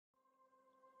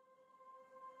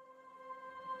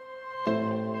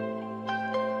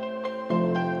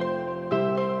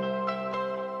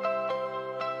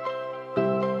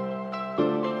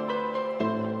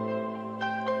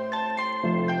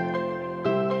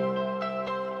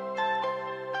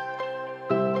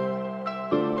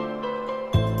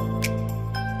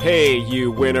Hey,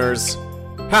 you winners.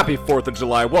 Happy 4th of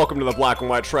July. Welcome to the Black and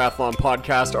White Triathlon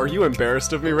Podcast. Are you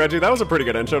embarrassed of me, Reggie? That was a pretty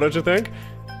good intro, don't you think?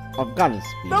 I've gotten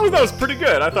speed. That was pretty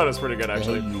good. I thought it was pretty good,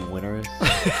 actually. Hey, you winners.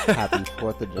 Happy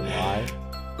 4th of July.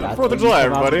 That's 4th of July,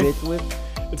 everybody. With?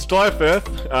 It's July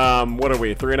 5th. What are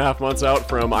we, 3.5 months out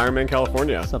from Ironman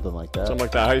California? Something like that. Something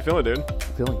like that. How you feeling, dude? I'm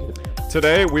feeling good.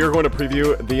 Today, we are going to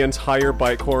preview the entire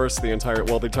bike course, the entire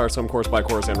swim course, bike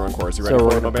course, and run course. You ready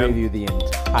for it, my man? So we're going to preview the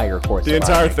entire course. The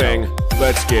entire thing.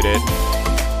 Let's get it.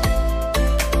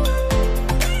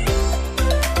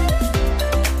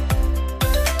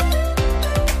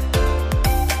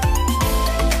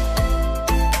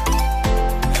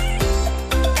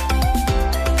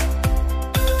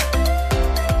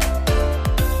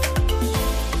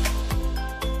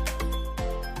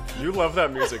 You love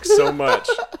that music so much.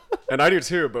 And I do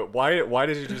too, but why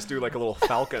did you just do like a little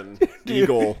falcon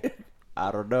eagle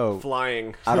I don't know.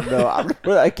 flying? I don't know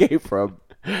where that came from.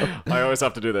 I always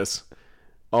have to do this.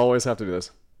 Always have to do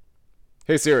this.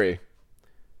 Hey Siri.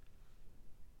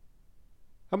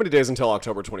 How many days until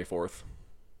October 24th?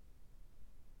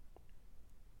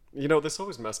 You know, this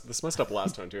messed up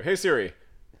last time too. Hey Siri.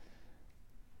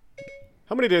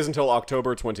 How many days until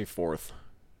October 24th?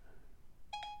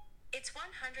 It's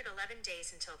 111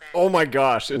 days until then. Oh my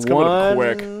gosh, it's coming up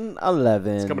quick.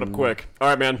 111. It's coming up quick. All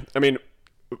right, man. I mean,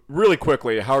 really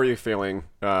quickly, how are you feeling?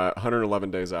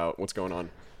 111 days out. What's going on?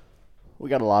 We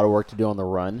got a lot of work to do on the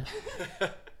run,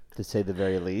 to say the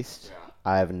very least.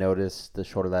 Yeah. I've noticed the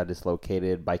shoulder that I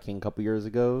dislocated biking a couple years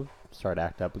ago started to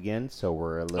act up again, so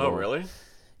we're a little... Oh, really?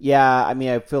 Yeah, I mean,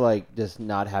 I feel like just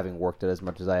not having worked it as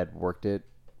much as I had worked it,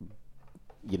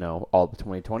 all of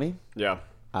 2020. Yeah.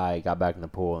 I got back in the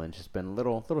pool and it's just been a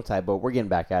little tight, but we're getting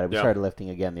back at it. We started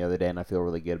lifting again the other day, and I feel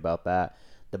really good about that.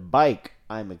 The bike,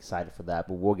 I'm excited for that,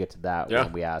 but we'll get to that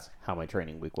when we ask how my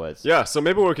training week was. Yeah, so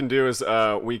maybe what we can do is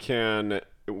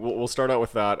we'll start out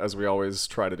with that, as we always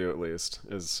try to do at least,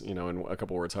 is, in a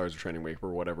couple words, how was your training week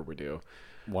or whatever we do.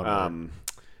 One word.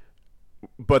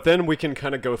 But then we can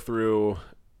kind of go through...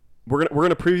 We're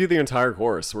gonna preview the entire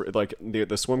course. We're like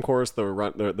the swim course,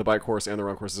 the bike course, and the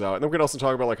run course is out, and then we can also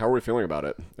talk about like how are we feeling about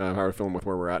it, how are we feeling with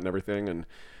where we're at and everything, and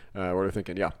what are we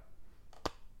thinking? Yeah.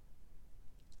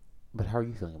 But how are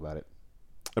you feeling about it?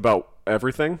 About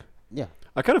everything? Yeah.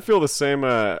 I kind of feel the same.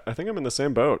 I think I'm in the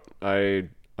same boat. I'm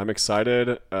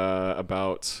excited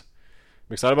about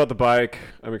the bike.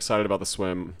 I'm excited about the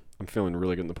swim. I'm feeling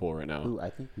really good in the pool right now. Ooh,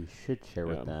 I think we should share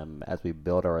with them as we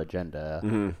build our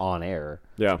agenda on air.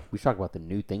 Yeah. We should talk about the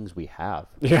new things we have.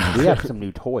 Yeah. We have some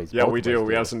new toys. Yeah, we do.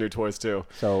 We have some new toys too.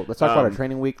 So let's talk about our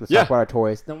training week. Let's talk about our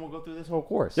toys. Then we'll go through this whole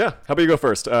course. Yeah. How about you go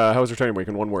first? How was your training week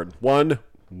in one word?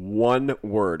 One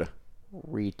word.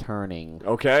 Returning.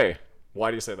 Okay. Why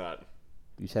do you say that?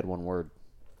 You said one word.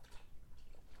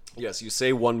 Yes, you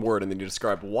say one word and then you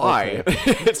describe why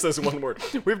it's this one word.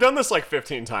 We've done this like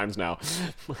 15 times now.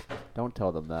 Don't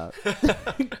tell them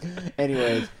that.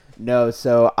 Anyways, no,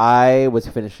 so I was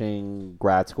finishing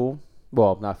grad school.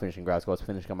 Well, not finishing grad school. I was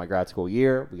finishing up my grad school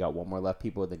year. We got one more left,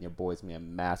 people. Then your boys me a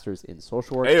master's in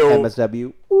social work. Ayo.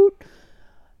 MSW. Woot.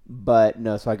 But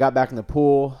no, so I got back in the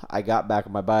pool. I got back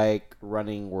on my bike.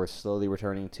 Running, we're slowly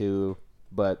returning to.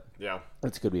 But yeah,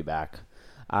 it's good to be back.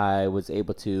 I was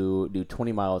able to do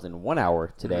 20 miles in 1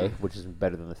 hour today, which is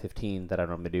better than the 15 that I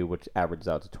normally do, which averages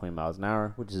out to 20 miles an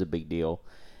hour, which is a big deal.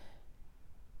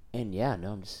 And yeah,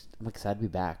 no, I'm excited to be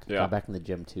back. Yeah. Got back in the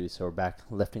gym too, so we're back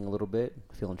lifting a little bit,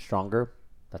 feeling stronger.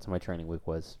 That's what my training week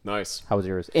was. Nice. How was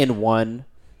yours? In one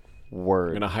word.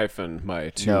 I'm going to hyphen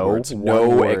my two No, words. one No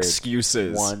word.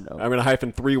 excuses. One. I'm going to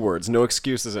hyphen 3 words. No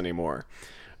excuses anymore.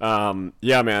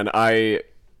 Yeah, man,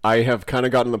 I have kind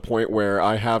of gotten to the point where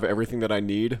I have everything that I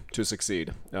need to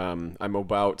succeed. I'm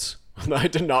about... I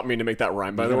did not mean to make that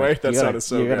rhyme, by the way. That sounded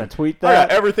so good. You're going to tweet Oh, yeah,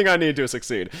 that? everything I need to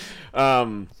succeed.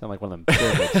 Sound like one of them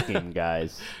pyramid scheme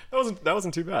guys. That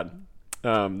wasn't too bad.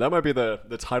 That might be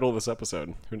the title of this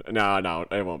episode. No,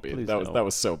 it won't be. Please That don't.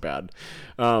 was so bad.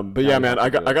 But yeah, man, I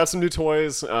got some new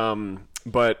toys.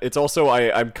 But it's also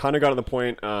I've kind of gotten to the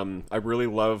point. I really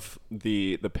love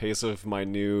the pace of my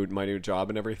new job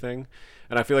and everything,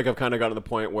 and I feel like I've kind of gotten to the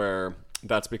point where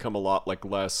that's become a lot like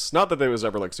less. Not that it was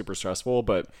ever like super stressful,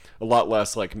 but a lot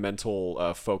less like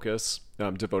mental focus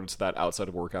devoted to that outside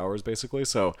of work hours, basically.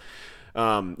 So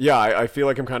yeah, I feel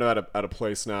like I'm kind of at a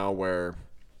place now where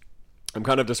I'm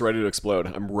kind of just ready to explode.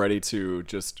 I'm ready to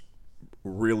just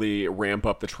really ramp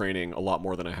up the training a lot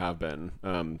more than I have been.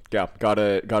 Yeah, got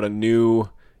a new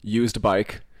used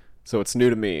bike, so it's new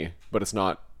to me, but it's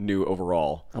not new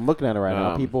overall. I'm looking at it right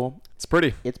now, people. It's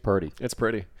pretty. It's pretty. It's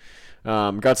pretty.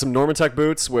 Got some Normatec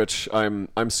boots, which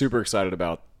I'm super excited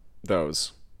about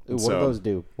those. Ooh, what do those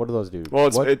do? What do those do? Well,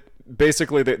 What?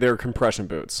 basically they're compression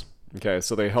boots. Okay,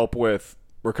 so they help with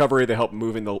recovery. They help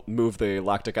move the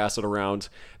lactic acid around.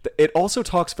 It also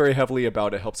talks very heavily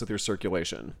about it helps with your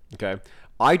circulation. Okay,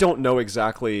 I don't know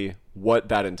exactly what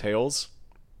that entails.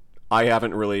 I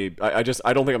haven't really. I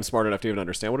don't think I'm smart enough to even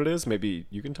understand what it is. Maybe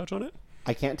you can touch on it.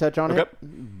 I can't touch on Okay.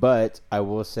 it, but I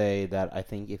will say that I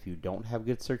think if you don't have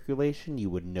good circulation,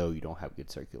 you would know you don't have good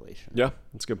circulation. Yeah,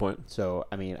 that's a good point. So,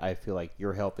 I mean, I feel like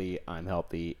you're healthy, I'm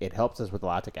healthy. It helps us with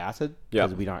lactic acid Yeah.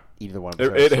 because we don't either one of us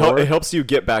are It sore. helps you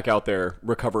get back out there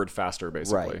recovered faster,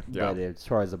 basically. Right. Yeah. But as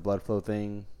far as the blood flow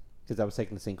thing, because I was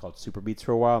taking this thing called Super Beats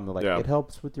for a while, and they're like, Yeah. it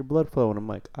helps with your blood flow. And I'm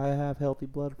like, I have healthy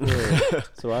blood flow.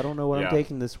 So I don't know what Yeah. I'm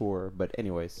taking this for. But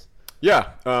anyways. Yeah,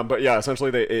 but yeah, essentially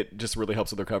it just really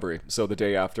helps with recovery. So the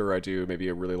day after I do maybe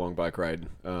a really long bike ride,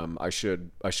 I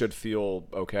should feel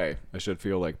okay. I should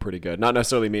feel like pretty good. Not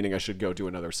necessarily meaning I should go do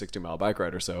another 60-mile bike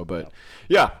ride or so, but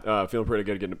yeah, feeling pretty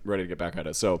good, getting ready to get back at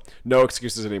it. So no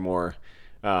excuses anymore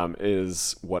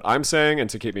is what I'm saying, and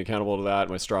to keep me accountable to that,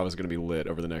 my Strava is going to be lit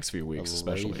over the next few weeks,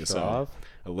 especially. So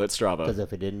a lit Strava. Because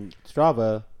if it didn't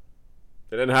Strava,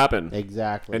 It didn't happen.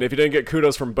 exactly. And if you didn't get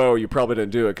kudos from Bo, you probably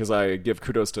didn't do it because I give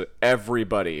kudos to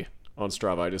everybody on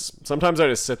Strava. Sometimes I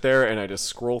just sit there and I just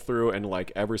scroll through and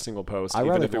like every single post, I even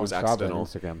rather if it go on was Strava accidental.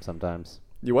 than Instagram sometimes.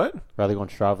 You what? Rather go on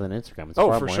Strava than Instagram. It's Oh,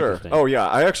 far for more sure. interesting. Oh yeah,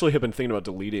 I actually have been thinking about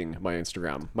deleting my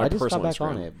Instagram, my I just got personal back Instagram.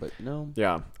 on it, but no,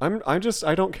 Yeah,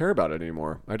 I don't care about it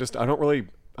anymore. I don't really.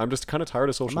 I'm just kind of tired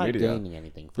of I'm social not media. gaining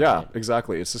anything from Yeah, it.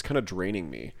 exactly. It's just kind of draining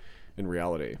me in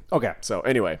reality. Okay, So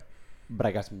anyway, but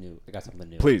I got something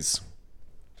new. please.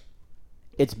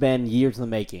 It's been years in the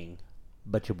making,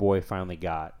 but your boy finally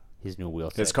got his new wheel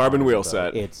set. His carbon on wheel bro.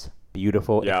 set. It's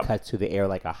beautiful. Yeah. It cuts through the air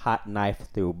like a hot knife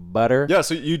through butter. Yeah,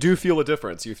 so you do feel a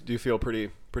difference. You do feel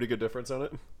pretty good difference on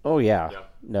it. Oh yeah. Yeah.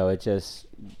 No, it just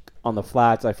on the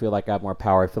flats. I feel like I have more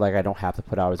power. I feel like I don't have to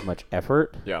put out as much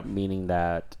effort. Yeah. Meaning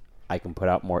that I can put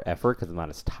out more effort because I'm not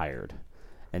as tired.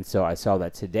 And so I saw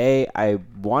that today. I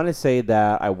want to say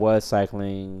that I was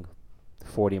cycling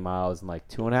 40 miles in like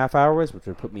 2.5 hours, which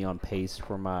would put me on pace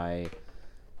for my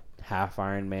half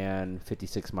Ironman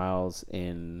 56 miles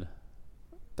in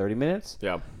 30 minutes.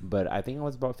 Yeah. But I think I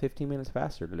was about 15 minutes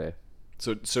faster today.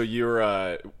 So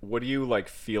you're what are you like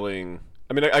feeling?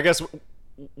 I mean, I guess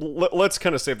let's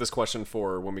kind of save this question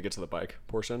for when we get to the bike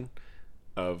portion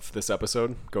of this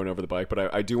episode, going over the bike.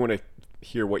 But I do want to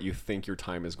hear what you think your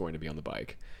time is going to be on the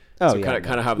bike. Oh, so yeah.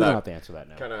 kind of have we that. don't have to answer that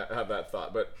now. Kind of have that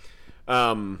thought, but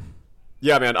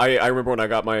yeah, man, I remember when I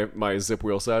got my Zip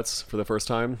wheel sets for the first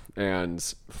time and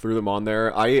threw them on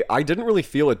there. I didn't really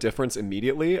feel a difference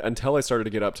immediately until I started to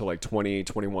get up to like 20,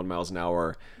 21 miles an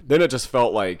hour. Then it just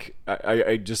felt like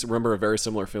I just remember a very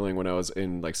similar feeling when I was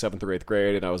in like 7th or 8th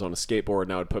grade and I was on a skateboard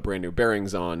and I would put brand new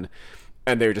bearings on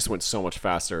and they just went so much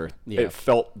faster. Yeah. It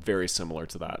felt very similar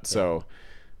to that. So,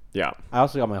 yeah. I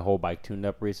also got my whole bike tuned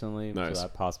up recently, Nice. so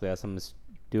that possibly has something to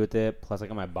do with it. Plus, I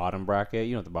got my bottom bracket.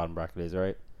 You know what the bottom bracket is,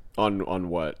 right? On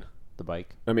what? The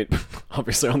bike. I mean,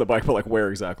 obviously on the bike, but like where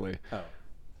exactly? Oh.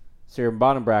 So your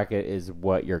bottom bracket is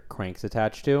what your crank's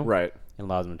attached to. Right. And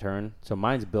allows them to turn. So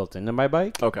mine's built into my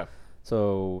bike. Okay.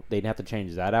 So they'd have to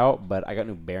change that out, but I got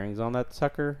new bearings on that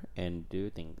sucker, and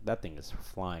dude, that thing is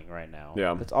flying right now.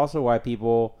 Yeah. That's also why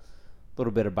people, a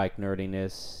little bit of bike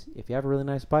nerdiness. If you have a really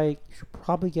nice bike, you should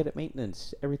probably get it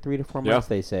maintenance every 3 to 4 months. Yeah.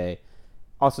 They say.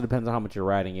 Also depends on how much you're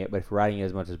riding it, but if you're riding it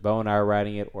as much as Bo and I are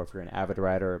riding it, or if you're an avid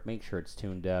rider, make sure it's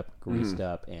tuned up, greased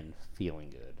up, and feeling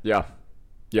good. Yeah.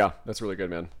 Yeah, that's really good,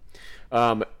 man.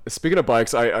 Speaking of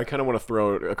bikes, I kind of want to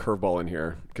throw a curveball in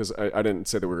here because I didn't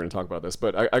say that we were going to talk about this,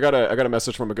 but I got a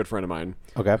message from a good friend of mine.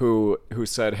 Okay. Who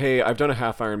said, "Hey, I've done a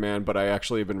half Ironman, but I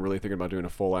actually have been really thinking about doing a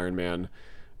full Ironman."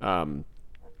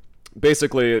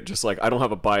 Basically, just like I don't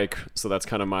have a bike, so that's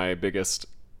kind of my biggest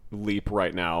leap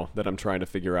right now that I'm trying to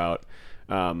figure out.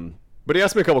 But he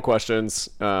asked me a couple questions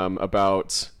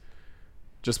about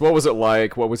just what was it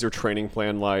like? What was your training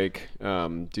plan like?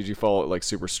 Did you follow it like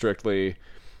super strictly?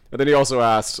 And then he also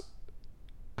asked,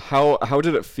 how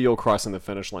did it feel crossing the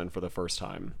finish line for the first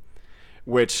time?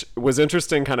 Which was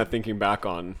interesting, kind of thinking back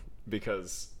on,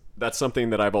 because that's something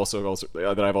that I've also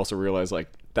realized, like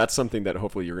that's something that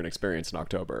hopefully you're going to experience in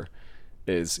October.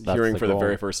 Is That's hearing the for goal. the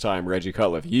very first time, Reggie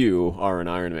Cutliff, you are an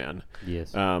Ironman.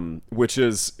 Yes. Which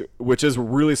is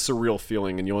really surreal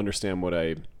feeling, and you'll understand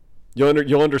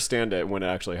you'll understand it when it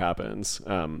actually happens.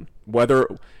 Whether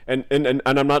and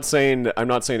I'm not saying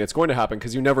it's going to happen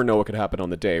because you never know what could happen on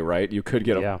the day, right? You could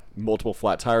get Yeah. multiple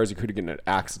flat tires, you could get in an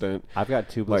accident. I've got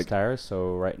tubeless tires,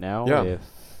 so right now, Yeah. if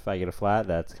if I get a flat,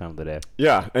 that's kind of the day.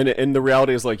 Yeah, and the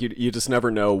reality is like you just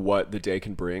never know what the day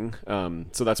can bring.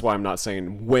 So that's why I'm not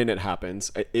saying when it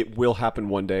happens. It will happen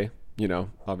one day. You know,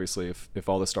 obviously if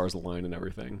all the stars align and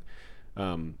everything.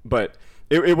 But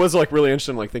it was like really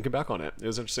interesting, like thinking back on it. It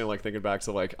was interesting, like thinking back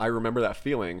to like I remember that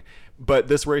feeling. But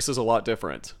this race is a lot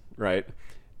different, right?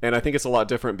 And I think it's a lot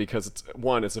different because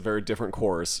it's a very different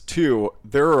course. Two,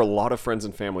 there are a lot of friends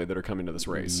and family that are coming to this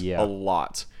race. Yeah. A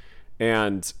lot.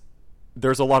 And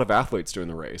there's a lot of athletes doing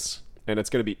the race. And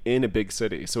it's going to be in a big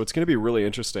city. So it's going to be really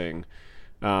interesting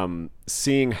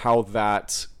seeing how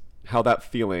that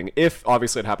feeling, if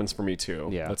obviously it happens for me too.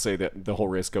 Yeah. Let's say that the whole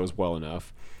race goes well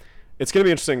enough. It's going to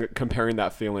be interesting comparing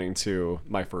that feeling to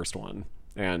my first one.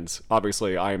 And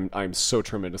obviously I'm so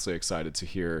tremendously excited to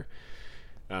hear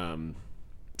our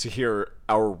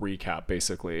recap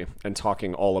basically and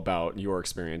talking all about your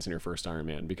experience in your first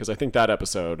Ironman, because I think that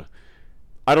episode,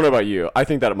 I don't know about you, I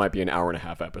think that it might be an hour and a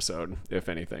half episode, if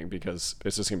anything, because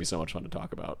it's just gonna be so much fun to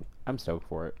talk about. I'm stoked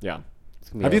for it. Yeah.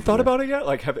 Be Have you awesome. thought about it yet?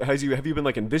 Like, have you been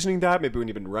like envisioning that? Maybe when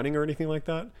you've been running or anything like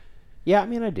that? Yeah, I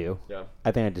mean, I do. Yeah.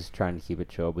 I think I'm just trying to keep it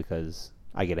chill because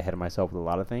I get ahead of myself with a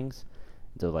lot of things.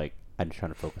 So, like, I'm just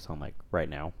trying to focus on, like, right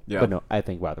now. Yeah. But no, I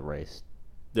think about the race.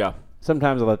 Yeah.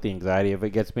 Sometimes I let the anxiety of it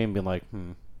gets me and be like,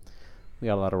 we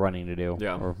got a lot of running to do.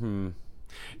 Yeah. Or,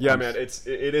 Yeah, man,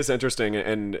 it is interesting,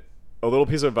 and a little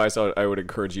piece of advice I would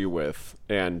encourage you with,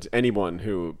 and anyone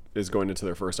who is going into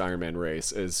their first Ironman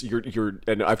race, is you're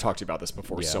and I've talked to you about this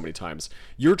before so many times.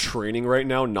 You're training right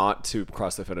now not to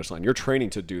cross the finish line. You're training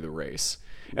to do the race,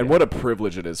 and what a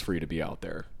privilege it is for you to be out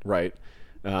there, right?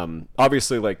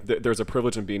 Obviously, like there's a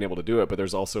privilege in being able to do it, but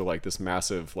there's also like this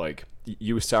massive, like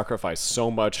you sacrifice so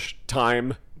much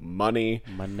time, money.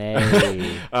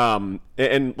 And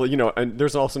you know, and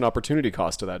there's also an opportunity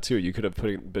cost to that too. You could have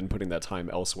been putting that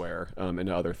time elsewhere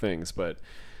into other things, but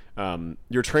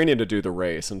you're training to do the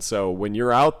race, and so when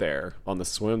you're out there on the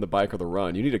swim, the bike, or the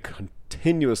run, you need to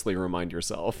continuously remind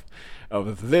yourself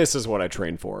of, this is what I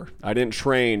trained for. I didn't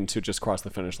train to just cross the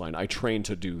finish line. I trained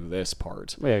to do this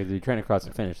part. Yeah, because you're trying to cross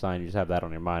the finish line, you just have that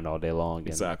on your mind all day long. And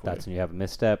Exactly. That's when you have a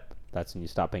misstep. That's when you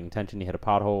stop paying attention. You hit a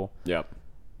pothole. Yep.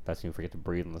 That's when you forget to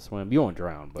breathe on the swim. You won't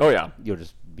drown, but Oh, yeah. you'll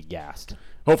just be gassed.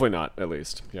 Hopefully not, at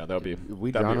least. Yeah, that would be. If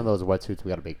we that'd drown be- in those wetsuits, we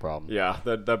got a big problem. Yeah,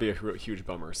 that'd be a huge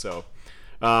bummer. So,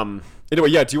 anyway,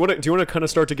 yeah. Do you want to kind of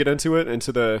start to get into it,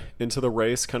 into the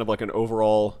race, kind of like an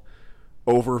overall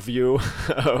overview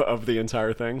of the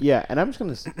entire thing? Yeah, and I'm just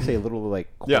going to say a little like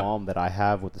Yeah. qualm that I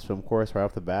have with the swim course right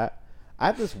off the bat. I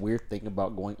have this weird thing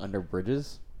about going under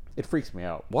bridges. It freaks me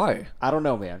out. Why? I don't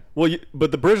know, man. Well,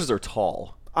 but the bridges are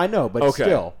tall. I know, but Okay.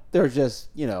 still, there's just,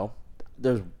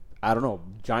 there's, I don't know,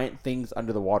 giant things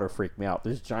under the water freak me out.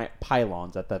 There's giant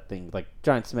pylons at that thing, like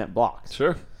giant cement blocks.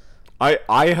 Sure.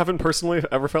 I haven't personally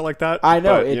ever felt like that. I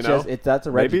know, but, it's just, that's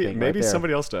a Reggie maybe thing maybe right there.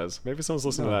 somebody else does. Maybe someone's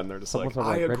listening to that and they're just Someone's like,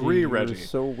 like, I agree, Reggie. You're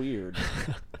so weird.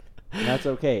 And that's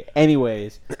okay.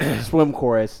 Anyways, swim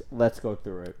chorus, let's go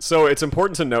through it. So it's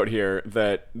important to note here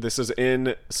that this is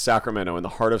in Sacramento, in the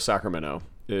heart of Sacramento,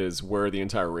 is where the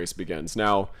entire race begins.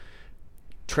 Now,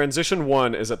 Transition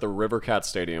 1 is at the River Cat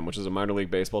Stadium, which is a minor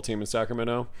league baseball team in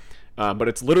Sacramento, but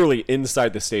it's literally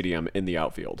inside the stadium in the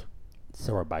outfield.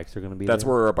 So our bikes are going to be That's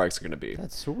there? where our bikes are going to be.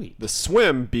 That's sweet. The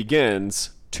swim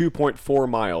begins 2.4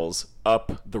 miles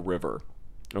up the river.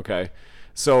 Okay?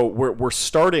 So we're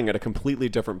starting at a completely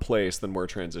different place than where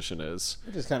Transition is.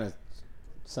 Which is kind of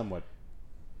somewhat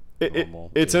It's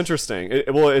normal-ish. interesting.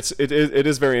 It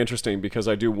is very interesting because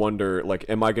I do wonder, like,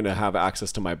 am I going to have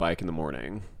access to my bike in the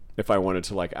morning if I wanted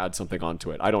to like add something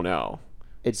onto it? I don't know.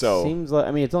 It So- seems like,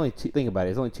 I mean, it's only, think about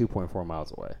it, it's only 2.4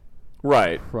 miles away.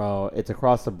 Right. It's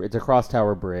across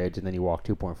Tower Bridge, and then you walk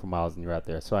 2.4 miles and you're out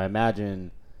there. So I imagine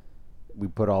we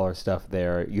put all our stuff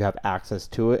there. You have access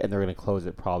to it, and they're going to close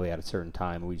it probably at a certain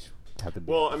time. We just have to.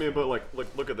 Well, I mean, but like,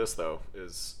 look at this though.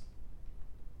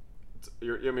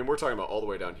 I mean, we're talking about all the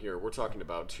way down here. We're talking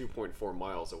about 2.4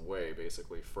 miles away,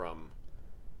 basically from.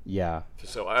 Yeah.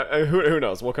 So who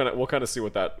knows? We'll kind of see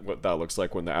what that looks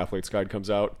like when the Athlete's Guide comes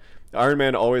out.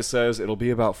 Ironman always says it'll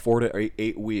be about 4 to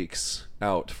 8 weeks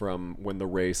out from when the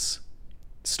race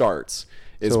starts.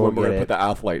 Is So when we'll we're gonna get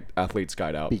put the Athlete's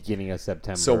Guide out. Beginning of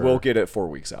September. So we'll get it 4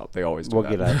 weeks out. They always do We'll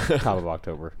that. get it top of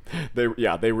October. They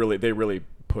really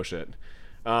push it.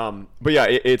 But yeah,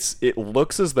 it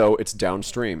looks as though it's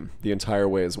downstream the entire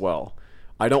way as well.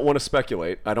 I don't want to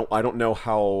speculate. I don't know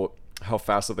how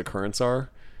fast the currents are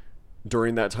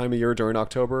during that time of year, during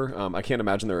October. I can't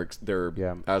imagine they're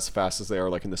Yeah. as fast as they are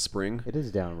like in the spring. It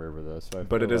is downriver though, so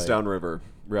But it is downriver,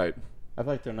 right? I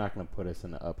feel like they're not going to put us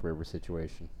in the upriver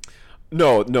situation.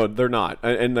 No, they're not.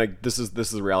 And like this is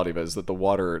the reality of it, is that the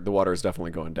water is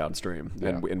definitely going downstream,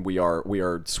 and we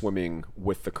are swimming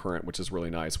with the current, which is really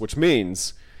nice. Which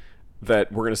means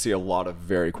that we're going to see a lot of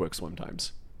very quick swim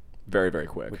times, very very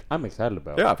quick. Which I'm excited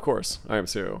about. Yeah, of course, I am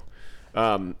too.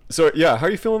 So yeah, how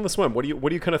are you feeling the swim? What are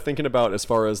you kind of thinking about as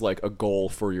far as like a goal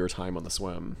for your time on the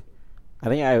swim? I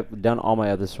think I've done all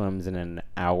my other swims in an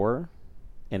hour,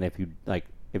 and if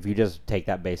you just take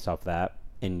that based off that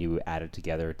and you add it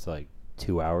together, it's like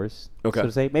 2 hours. Okay. So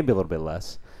to say, maybe a little bit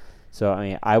less. So I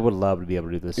mean, I would love to be able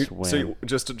to do this swim. So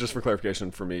just for clarification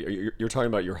for me, you're talking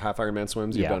about your half Ironman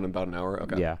swims you've done in about an hour.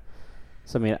 Okay. Yeah.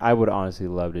 So I mean, I would honestly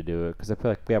love to do it because I feel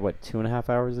like we have 2.5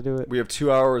 hours to do it. We have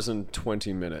 2 hours and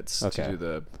 20 minutes to Okay. do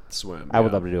the swim. I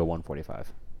would love to do a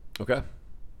 145. Okay.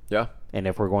 Yeah. And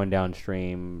if we're going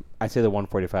downstream, I say the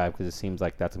 145 because it seems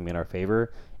like that's going to be in our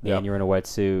favor. Yep. And you're in a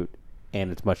wetsuit, and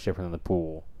it's much different than the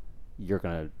pool. We're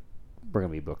going to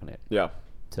be booking it. Yeah.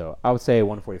 So I would say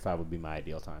 145 would be my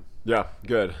ideal time. Yeah.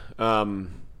 Good.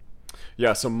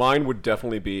 Yeah. So mine would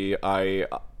definitely be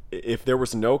if there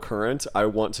was no current, I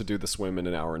want to do the swim in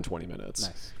an hour and 20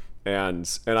 minutes.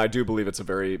 Nice. And I do believe it's a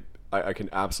very I can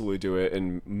absolutely do it.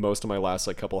 In most of my last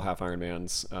like couple half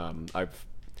Ironmans,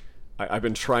 I've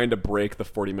been trying to break the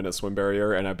 40-minute swim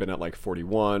barrier, and I've been at like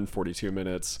 41, 42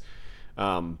 minutes.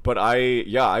 But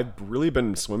I've really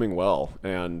been swimming well,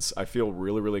 and I feel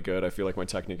really, really good. I feel like my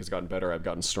technique has gotten better. I've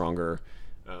gotten stronger.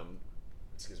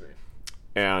 Excuse me.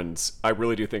 And I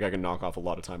really do think I can knock off a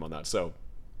lot of time on that. So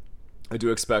I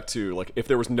do expect to, like, if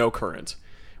there was no current,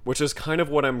 which is kind of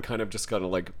what I'm kind of just gonna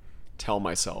like tell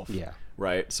myself. Yeah.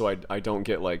 Right. So I don't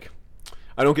get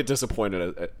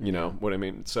disappointed at you know what I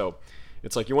mean. So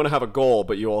it's like you want to have a goal,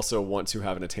 but you also want to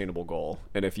have an attainable goal.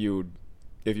 And if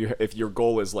your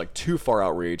goal is like too far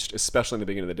outreached, especially in the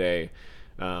beginning of the day,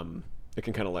 it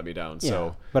can kind of let me down. Yeah.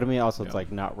 So, but I mean, also it's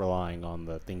like not relying on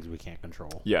the things we can't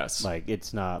control. yes, Like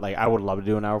it's not like I would love to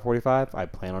do an hour 45. I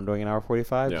plan on doing an hour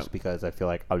 45 Yeah. just because I feel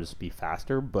like I'll just be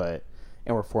faster.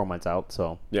 And we're 4 months out,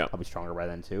 so Yeah. I'll be stronger by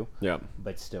then too. yeah,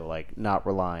 But still, like not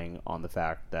relying on the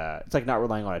fact that it's like not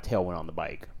relying on a tailwind on the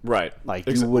bike. right. Like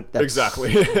you would that's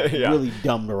exactly. Yeah, really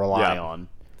dumb to rely Yeah. on.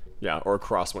 yeah, or a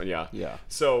crosswind. Yeah, Yeah.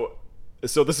 So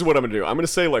this is what I'm gonna do. I'm gonna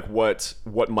say like what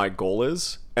my goal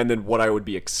is, and then what I would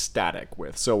be ecstatic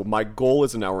with. So my goal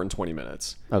is an hour and 20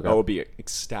 minutes. Okay. I would be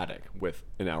ecstatic with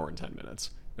an hour and 10 minutes.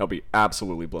 I'll be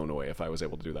absolutely blown away if I was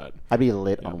able to do that. I'd be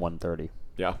lit on 130.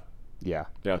 Yeah, Yeah.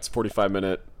 yeah, it's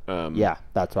 45-minute. Yeah,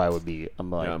 that's why I would be. I'm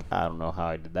like, Yeah. I don't know how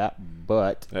I did that,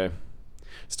 but Hey,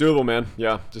 it's doable, man.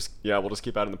 Yeah, we'll just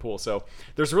keep out in the pool. So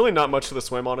there's really not much to the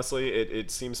swim, honestly.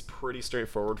 It seems pretty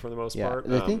straightforward for the most yeah. part.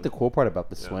 And I think the cool part about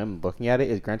the swim, looking at it,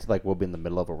 is granted like we'll be in the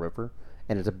middle of a river,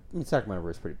 and Sacramento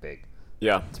River is pretty big.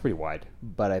 yeah, It's pretty wide,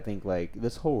 but I think like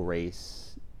this whole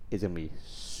race is gonna be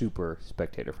super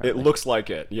spectator friendly. it looks like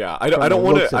it. Yeah, I From don't the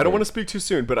want looks to. of I don't it. want to speak too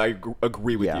soon, but I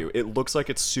agree with Yeah. you. It looks like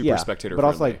it's super spectator but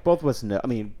friendly. also like both of us know. I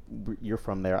mean, you're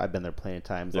from there. I've been there plenty of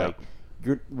times. Yeah.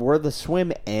 Like, where the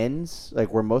swim ends,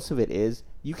 like where most of it is,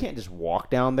 you can't just walk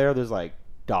down there. There's like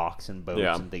docks and boats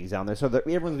Yeah. and things down there, so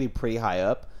everyone's gonna be pretty high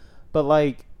up. But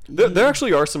like, There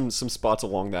actually are some spots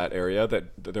along that area that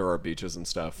there are beaches and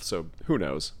stuff. So who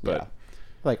knows? But yeah.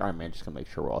 Like Iron Man just gonna make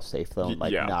sure we're all safe though,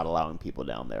 like yeah. not allowing people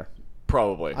down there.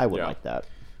 probably I would yeah. like that.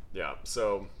 Yeah.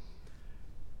 So.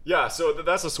 Yeah, so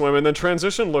that's a swim, and then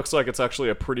transition looks like it's actually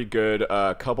a pretty good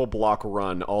couple block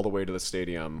run all the way to the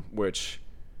stadium, which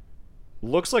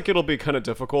looks like it'll be kind of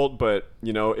difficult. But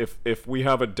you know, if we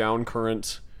have a down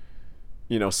current,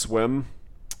 you know, swim,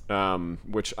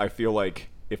 which I feel like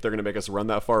if they're gonna make us run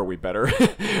that far, we better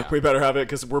we better have it,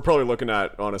 because we're probably looking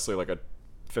at honestly like a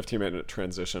 15-minute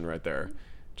transition right there,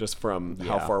 just from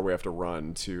how Yeah. far we have to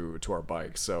run to our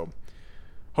bike. So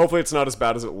hopefully it's not as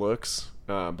bad as it looks.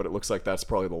 But it looks like that's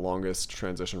probably the longest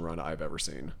transition run I've ever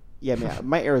seen. Yeah, man,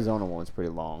 my Arizona one was pretty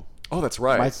long. Oh, that's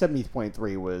right. My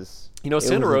 70.3 was. You know, it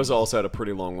Santa was Rosa also had a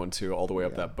pretty long one too, all the way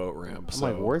up Yeah. that boat ramp. I'm So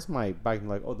like, where's my bike? And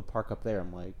like, oh, the park up there.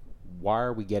 I'm like, why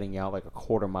are we getting out like a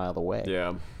quarter mile away?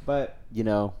 yeah, But you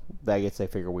know, I guess they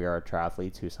figure we are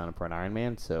triathletes who sign up for an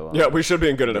Ironman. So yeah, we should be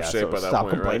in good enough yeah, shape so by that stop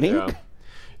point, complaining. right?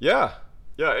 Yeah,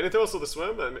 yeah. Anything else with the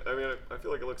swim? I mean, I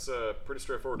feel like it looks pretty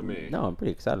straightforward to me. No, I'm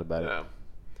pretty excited about Yeah. it.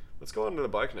 Let's go on to the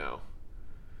bike now.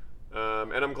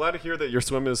 And I'm glad to hear that your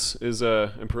swim is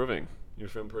improving. You're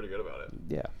feeling pretty good about it.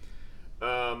 Yeah.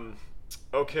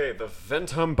 Okay, the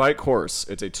Ventum Bike Course.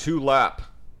 It's a 2-lap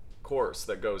course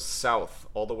that goes south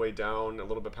all the way down a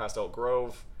little bit past Elk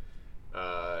Grove.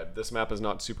 This map is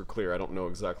not super clear. I don't know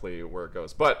exactly where it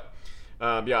goes. But,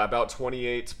 yeah, about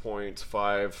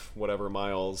 28.5 whatever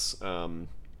miles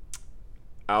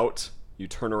out. you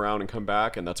turn around and come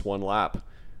back, and that's one lap,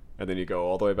 and then you go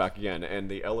all the way back again. And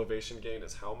the elevation gain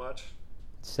is how much?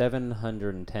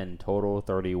 710 total,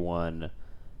 31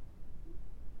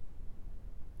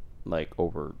 like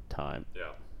over time. Yeah.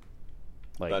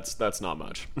 Like That's not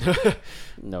much.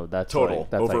 no, that's Total like,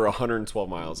 that's over like, 112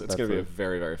 miles. It's that's going to be a like-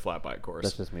 very, very flat bike course.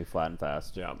 That's just me flat and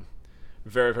fast. Yeah.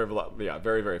 Very, very flat. Yeah,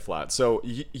 very, very flat. So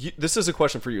this is a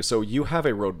question for you. So you have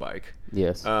a road bike.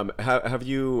 Yes. Have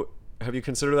you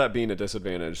considered that being a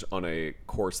disadvantage on a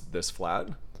course this flat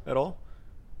at all?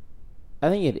 I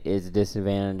think it is a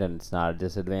disadvantage, and it's not a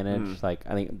disadvantage. Like,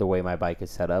 I think the way my bike is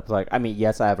set up, like, I mean,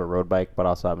 yes, I have a road bike, but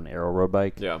also I have an aero road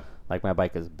bike. Yeah. Like, my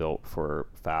bike is built for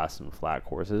fast and flat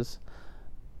courses.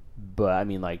 But, I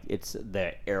mean, like, it's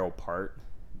the aero part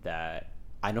that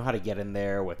I know how to get in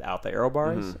there without the aero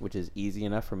bars, which is easy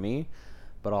enough for me.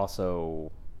 But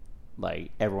also,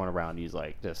 like, everyone around you is,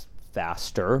 like, just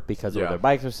faster because of Yeah. where their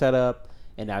bikes are set up,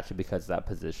 and naturally because of that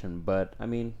position. But, I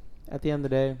mean, at the end of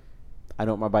the day, I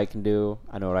know what my bike can do.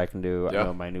 I know what I can do. Yeah. I know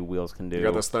what my new wheels can do. You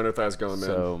got those thunder thighs going, man.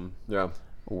 So yeah.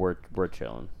 we're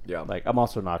chilling. Yeah. Like, I'm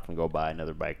also not gonna go buy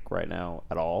another bike right now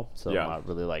at all. So Yeah. I'm not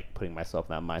really like putting myself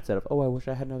in that mindset of, oh, I wish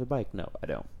I had another bike. No, I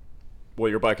don't. Well,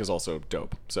 your bike is also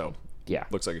dope. So Yeah.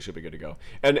 looks like it should be good to go.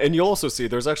 And you'll also see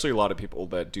there's actually a lot of people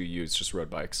that do use just road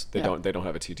bikes. They Yeah. don't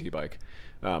have a TT bike.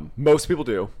 Most people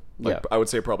do. Like, Yeah. I would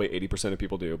say probably 80% of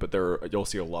people do, but you'll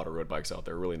see a lot of road bikes out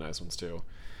there, really nice ones too.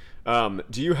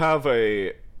 Do you have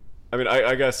a? I mean,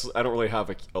 I guess I don't really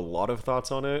have a lot of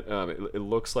thoughts on it. It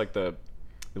looks like the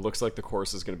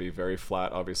course is going to be very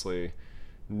flat. Obviously,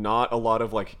 not a lot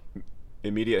of like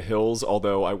immediate hills.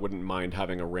 Although I wouldn't mind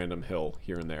having a random hill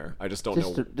here and there. I just don't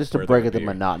know. Just to where break they up the would be.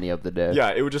 monotony of the day.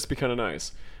 Yeah, it would just be kind of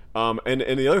nice. And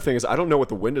the other thing is, I don't know what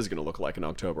the wind is going to look like in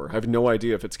October. I have no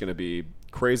idea if it's going to be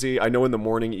crazy. I know in the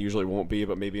morning it usually won't be,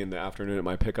 but maybe in the afternoon it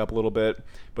might pick up a little bit.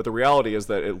 But the reality is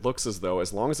that it looks as though,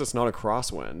 as long as it's not a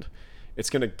crosswind, it's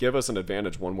going to give us an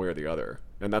advantage one way or the other.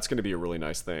 And that's going to be a really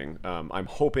nice thing. I'm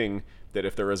hoping that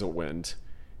if there is a wind,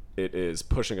 it is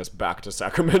pushing us back to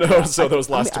Sacramento. So those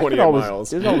last 28 miles.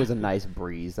 There's always a nice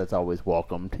breeze that's always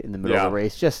welcomed in the middle Yeah. of the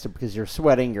race, because you're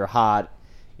sweating, you're hot,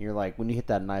 and you're like, when you hit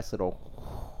that nice little,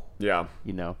 Yeah.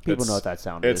 people know what that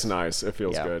sound is. It's nice. It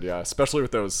feels Yeah. good, yeah. Especially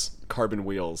with those carbon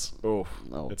wheels. Oh,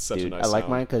 it's such dude, a nice I like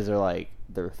sound. mine because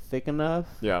they're thick enough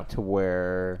Yeah. to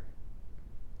where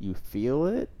you feel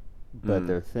it, but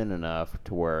they're thin enough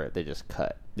to where they just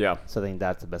cut. Yeah. So I think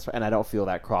that's the best part. And I don't feel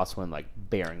that crosswind like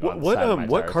bearing What on the side of my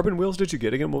what tires. carbon wheels did you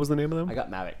get again? What was the name of them? I got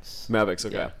Mavics. Mavics.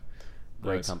 Okay. Yeah.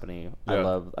 Great Nice. company. Yeah. I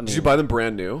love. I mean, did you buy them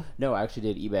brand new? No, I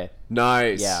actually did eBay.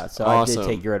 Nice. Yeah, so Awesome. I did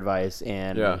take your advice,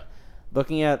 and Yeah.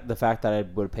 looking at the fact that I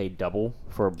would pay double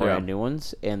for brand Yeah. new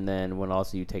ones, and then when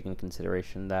also you take into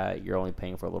consideration that you're only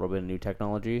paying for a little bit of new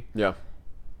technology, Yeah.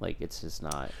 like it's just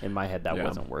not in my head that Yeah.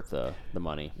 wasn't worth the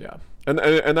money. Yeah.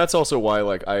 And that's also why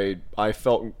like I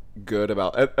felt good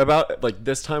about like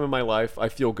this time in my life. I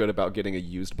feel good about getting a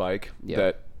used bike Yeah.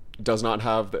 that does not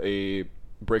have a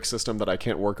brake system that I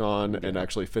can't work on and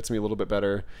actually fits me a little bit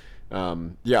better.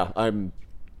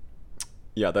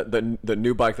 The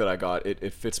new bike that I got,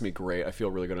 it fits me great. I feel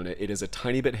really good on it. It is a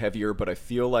tiny bit heavier, but I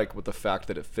feel like with the fact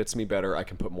that it fits me better, I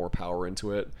can put more power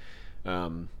into it.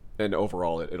 And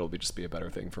overall, it'll just be a better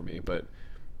thing for me. But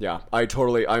yeah, I'm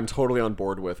totally on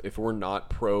board with if we're not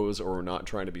pros or we're not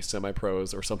trying to be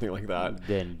semi-pros or something like that.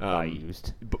 Then buy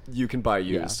used. You can buy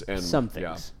Yeah. used and Some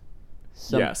yeah. things.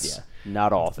 Yes. Yeah,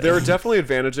 not all things. There are definitely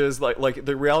advantages. Like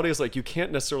the reality is like you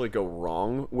can't necessarily go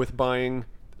wrong with buying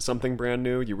something brand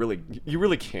new. You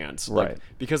really can't. Like, Right.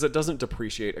 because it doesn't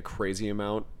depreciate a crazy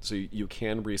amount, so you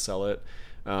can resell it.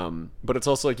 But it's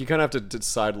also like you kind of have to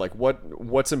decide like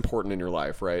what's important in your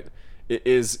life, right? It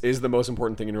is the most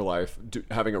important thing in your life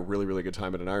having a really, really good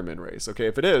time at an Ironman race. Okay,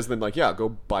 if it is, then like yeah, go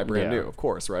buy brand Yeah. new, of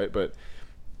course, right? But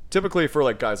typically for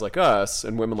like guys like us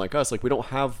and women like us, like we don't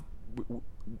have.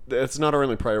 It's not our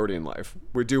only priority in life.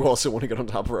 We do also want to get on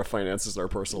top of our finances, our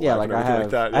personal yeah, life, like and I everything have,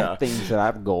 like that. I Yeah, have things that I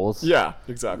have goals. yeah,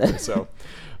 exactly. So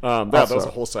that was Also,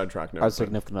 a whole sidetrack note. Our but-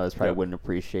 significant others probably yeah. wouldn't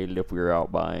appreciate it if we were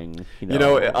out buying. You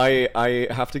know, I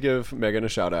have to give Megan a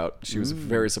shout out. She was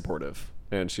very supportive,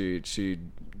 and she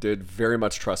did very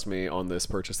much trust me on this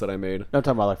purchase that I made. No, I'm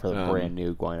talking about like for the brand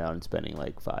new, going out and spending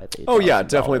like $5,000, Oh yeah,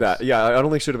 definitely $8,000. that. Yeah, I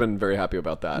don't think she'd have been very happy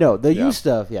about that. No, the yeah. used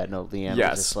stuff. Yeah, no, Leanne Yes.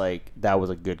 was just like, that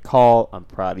was a good call. I'm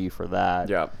proud of you for that.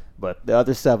 Yeah. But the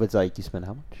other stuff, it's like, you spend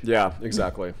how much? Yeah,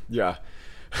 exactly. Yeah.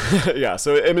 Yeah,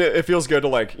 so I mean it feels good to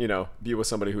like, be with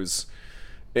somebody who's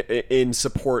in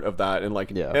support of that, and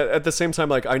like Yeah. at the same time,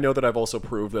 like I know that I've also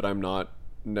proved that I'm not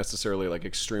necessarily like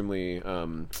extremely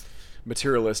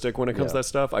materialistic when it comes to Yeah. that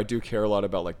stuff. I do care a lot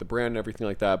about like the brand and everything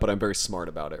like that, but I'm very smart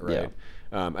about it, right?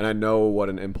 And I know what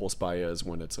an impulse buy is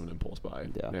when it's an impulse buy.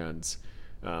 Yeah. And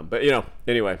but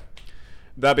anyway,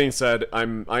 that being said, I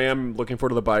am looking forward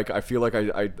to the bike. I feel like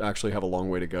I actually have a long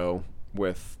way to go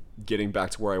with getting back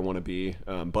to where I want to be,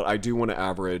 but I do want to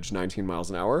average 19 miles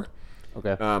an hour.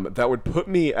 Okay. That would put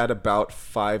me at about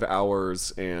 5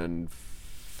 hours and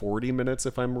 40 minutes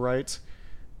if I'm right.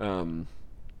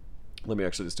 Let me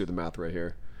actually just do the math right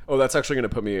here. Oh, that's actually going to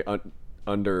put me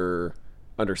under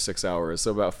 6 hours,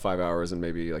 so about 5 hours and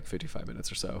maybe like 55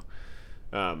 minutes or so,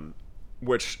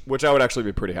 which I would actually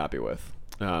be pretty happy with.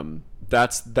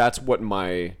 That's what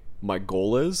my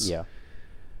goal is. Yeah.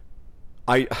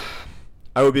 I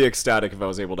would be ecstatic if I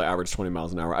was able to average 20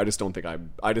 miles an hour. I just don't think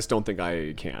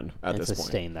I can at And this point.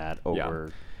 sustain that over.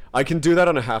 Yeah. I can do that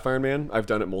on a half Ironman. I've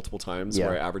done it multiple times Yeah.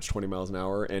 where I average 20 miles an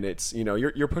hour, and it's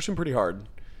you're pushing pretty hard.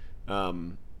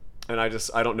 And I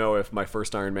don't know if my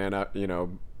first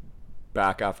Ironman,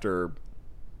 back after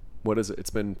what is it? It's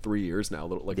been 3 years now,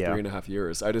 like Yeah. 3.5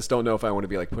 years. I just don't know if I want to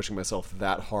be like pushing myself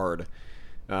that hard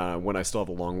when I still have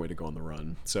a long way to go on the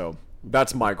run. So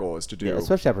that's my goal, is to do. Yeah,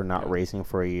 especially after not racing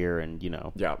for a year and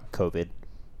Yeah. COVID, Yep.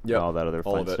 and all that other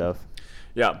All fun of it. stuff.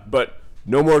 Yeah, but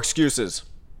no more excuses.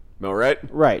 All right.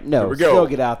 Right. No, Here we go. still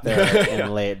get out there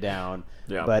and lay it down.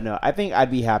 Yeah. But no, I think I'd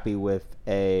be happy with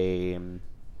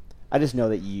I just know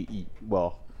that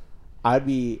I'd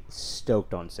be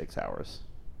stoked on 6 hours.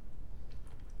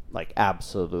 Like,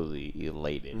 absolutely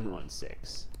elated Mm-hmm. on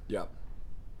 6. Yeah.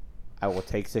 I will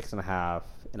take 6.5,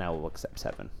 and I will accept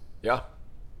 7. Yeah.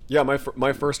 Yeah,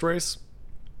 my first race,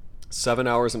 7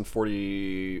 hours and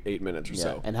 48 minutes or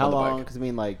so. And how on the long? bike.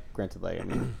 Because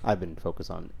granted, I've been focused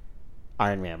on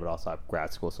Ironman, but also I have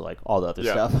grad school, so all the other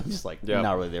Yeah. stuff, I'm just Yeah.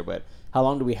 not really there. But how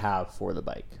long do we have for the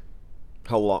bike?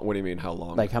 How long? What do you mean, how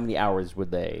long? Like, how many hours would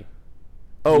they?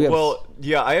 Oh, we have- well,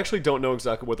 yeah, I actually don't know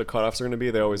exactly what the cutoffs are going to be.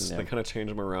 They Yeah. kind of change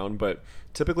them around, but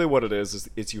typically what it is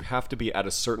you have to be at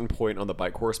a certain point on the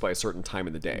bike course by a certain time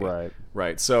in the day. Right.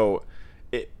 Right. So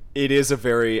it is a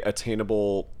very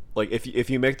attainable, like if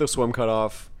you make the swim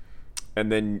cutoff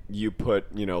and then you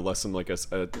put, less than like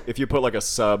if you put like a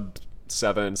sub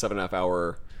 7.5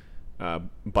 hour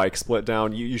bike split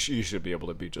down, you should be able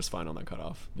to be just fine on that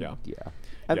cutoff. Yeah. Yeah.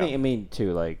 Yeah.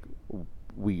 Too,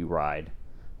 we ride.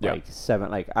 Yeah.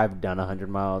 7, I've done 100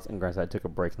 miles, and granted I took a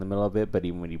break in the middle of it, but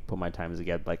even when you put my times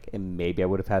together, and maybe I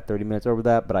would have had 30 minutes over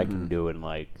that, but I can do it in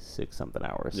 6-something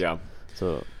hours. Mm-hmm. Yeah.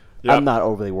 So Yeah. I'm not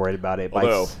overly worried about it.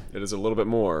 Although it is a little bit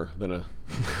more than a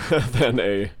than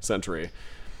a century.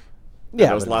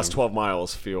 yeah, Those but last 12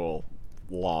 miles feel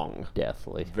long.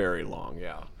 definitely. Very long,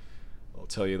 yeah. I'll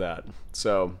tell you that.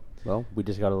 So, Well, we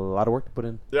just got a lot of work to put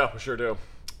in. yeah, we sure do.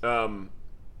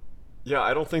 Yeah,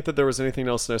 I don't think that there was anything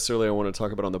else necessarily I want to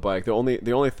talk about on the bike. The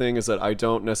only thing is that I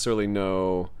don't necessarily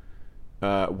know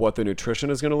what the nutrition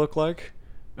is going to look like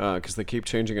because they keep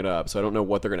changing it up. So I don't know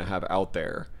what they're going to have out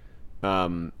there.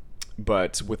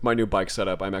 But with my new bike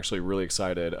setup, I'm actually really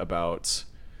excited about.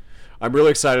 I'm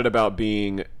really excited about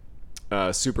being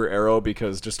super aero,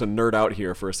 because just to nerd out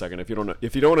here for a second, if you don't want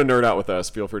to nerd out with us,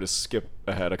 feel free to skip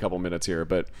ahead a couple minutes here.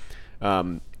 But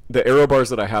the aero bars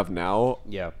that I have now,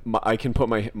 Yeah. I can put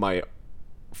my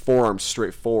forearm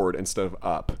straight forward instead of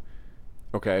up.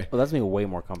 Okay. Well, that's me way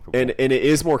more comfortable. And it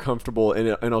is more comfortable,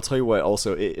 and I'll tell you what.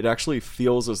 Also, it actually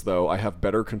feels as though I have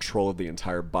better control of the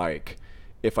entire bike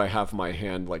if I have my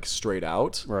hand straight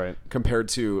out, Right. compared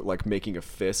to making a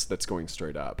fist that's going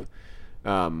straight up.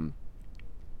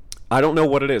 I don't know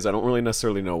what it is. I don't really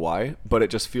necessarily know why, but it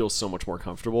just feels so much more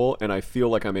comfortable, and I feel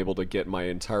like I'm able to get my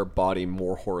entire body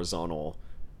more horizontal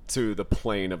to the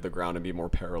plane of the ground and be more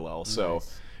parallel. So.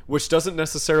 Nice. Which doesn't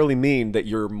necessarily mean that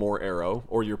you're more aero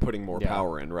or you're putting more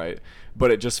power in, right? But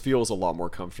it just feels a lot more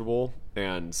comfortable.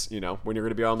 And, when you're going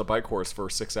to be out on the bike course for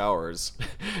 6 hours,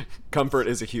 comfort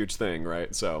is a huge thing,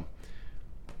 right? So,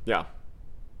 yeah,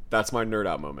 that's my nerd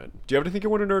out moment. Do you have anything you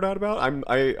want to nerd out about?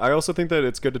 I also think that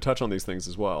it's good to touch on these things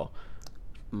as well.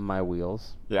 My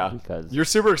wheels. Yeah. Because You're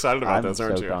super excited about I'm this,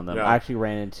 aren't stoked you? on them. Yeah. I actually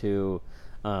ran into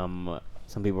some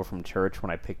people from church when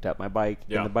I picked up my bike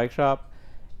Yeah. in the bike shop.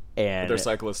 And They're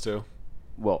cyclists too.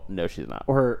 well, no, she's not.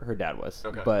 Or her dad was.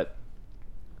 Okay. But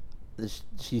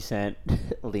she sent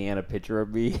Leanne a picture of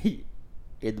me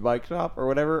in the bike shop or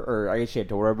whatever, or I guess she had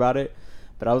told her about it.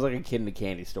 But I was like a kid in a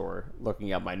candy store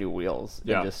looking at my new wheels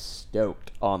Yeah. and just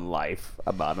stoked on life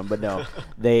about them. But no,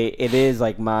 it is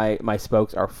my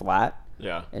spokes are flat.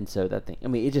 Yeah. And so that thing,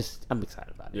 I'm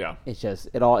excited about it. Yeah. It's just,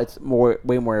 it's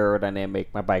way more aerodynamic.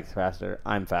 My bike's faster.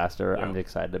 I'm faster. Yeah. I'm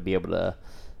excited to be able to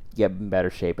get in better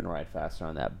shape and ride faster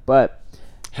on that. But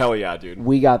Hell yeah, dude.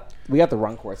 We got the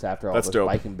run course after all That's this dope.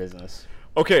 biking business.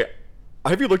 Okay,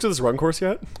 have you looked at this run course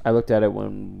yet? I looked at it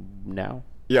now.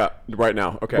 Yeah, right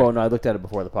now. Okay. Well, no, I looked at it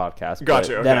before the podcast. but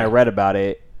Gotcha, Then okay. I read about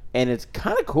it, and it's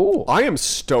kind of cool. I am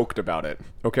stoked about it.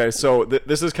 Okay, so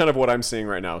this is kind of what I'm seeing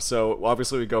right now. So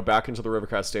obviously we go back into the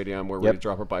Rivercrest Stadium where we Yep.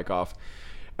 drop our bike off,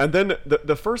 and then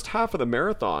the first half of the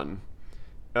marathon.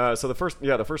 So the first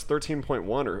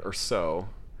 13.1 or so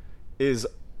is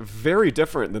very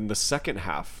different than the second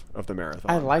half of the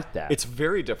marathon. I like that. It's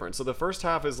very different. So the first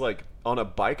half is like on a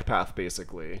bike path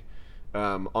basically.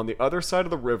 On the other side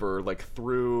of the river, like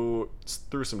through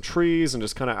some trees and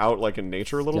just kind of out like in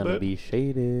nature a little Gonna bit. be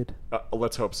shaded.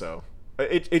 Let's hope so.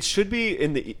 It should be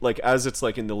in the like as it's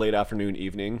like in the late afternoon,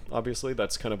 evening. Obviously,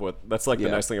 that's kind of the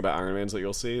Yeah. nice thing about Ironmans that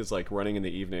you'll see is like running in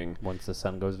the evening. Once the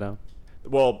sun goes down.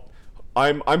 Well,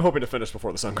 I'm hoping to finish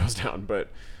before the sun goes down, but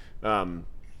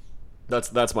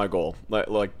that's my goal.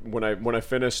 Like when I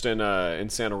finished in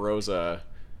Santa Rosa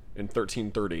in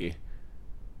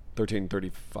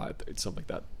 1335, something like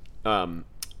that.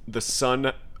 The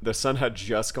sun had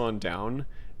just gone down.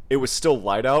 It was still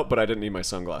light out, but I didn't need my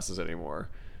sunglasses anymore.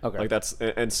 Okay. Like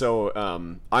so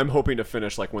I'm hoping to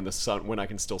finish like when I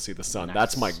can still see the sun.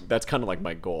 Nice. That's kind of like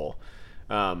my goal.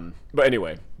 But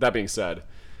anyway, that being said,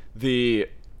 the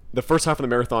first half of the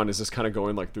marathon is just kind of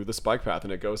going like through this bike path,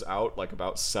 and it goes out like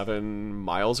about 7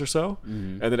 miles or so,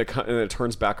 and then it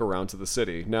turns back around to the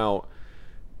city. Now,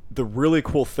 the really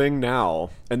cool thing now,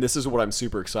 and this is what I'm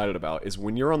super excited about, is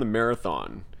when you're on the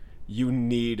marathon, you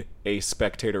need a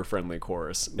spectator-friendly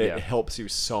course. Yeah. It helps you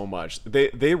so much.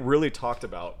 They really talked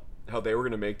about how they were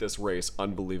going to make this race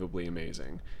unbelievably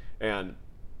amazing, and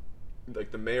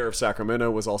like the mayor of Sacramento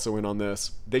was also in on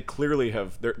this. They clearly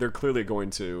they're clearly going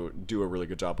to do a really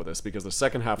good job with this, because the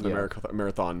second half of the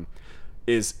marathon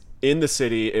is in the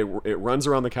city. It runs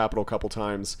around the Capitol a couple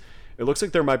times. It looks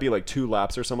like there might be like 2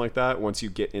 laps or something like that once you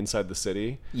get inside the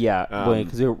city. Yeah,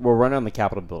 because we're running on the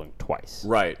Capitol building twice.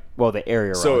 Right. Well, the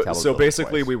area around the So Capitol building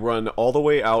basically twice. we run all the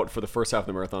way out for the first half of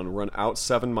the marathon, run out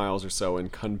 7 miles or so,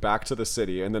 and come back to the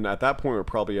city. And then at that point, we're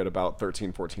probably at about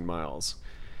 13, 14 miles.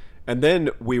 And then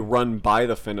we run by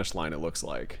the finish line, it looks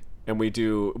like. And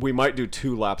we might do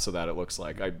 2 laps of that, it looks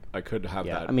like. I could have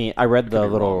Yeah, that. I mean, I read the could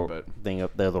be little wrong, but- thing, the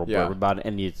little Yeah. blurb about it,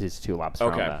 and it's just 2 laps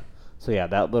around Okay. that. So yeah,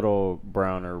 that little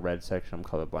brown or red section, I'm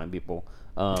colorblind people.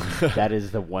 That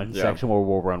is the one Yeah. section where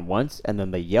we'll run once, and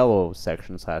then the yellow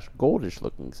section / goldish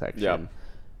looking section, Yeah.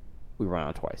 we run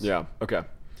on twice. Yeah. Okay.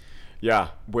 Yeah,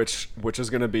 which is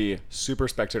going to be super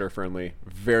spectator friendly,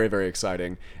 very very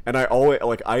exciting. And I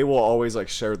will always like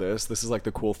share this. This is like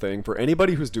the cool thing for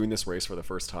anybody who's doing this race for the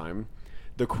first time.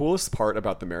 The coolest part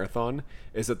about the marathon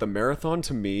is that the marathon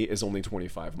to me is only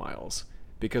 25 miles,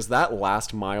 because that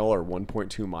last mile or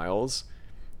 1.2 miles,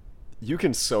 you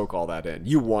can soak all that in.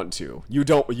 You want to.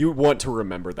 You want to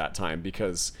remember that time,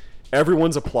 because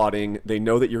everyone's applauding. They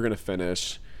know that you're going to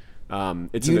finish.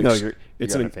 It's You an know ex- you're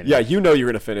it's gonna an finish. Yeah, you know you're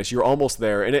gonna finish. You're almost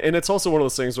there, and it's also one of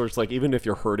those things where it's like, even if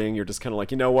you're hurting, you're just kind of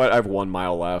like, you know what, I have 1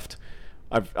 mile left.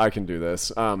 I can do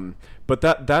this. But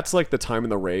that's like the time in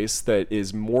the race that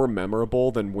is more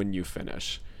memorable than when you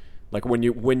finish. Like when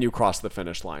you cross the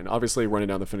finish line. Obviously, running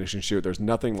down the finishing chute, there's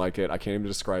nothing like it. I can't even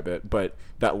describe it. But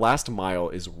that last mile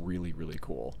is really really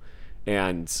cool,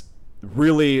 and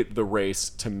really the race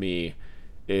to me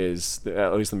is,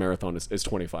 at least the marathon is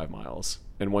 25 miles.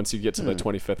 And once you get to the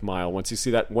 25th mile,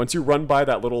 once you run by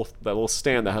that little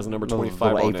stand that has the number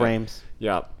 25 little on it. A-frames.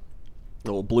 Yeah. The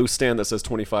little blue stand that says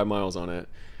 25 miles on it.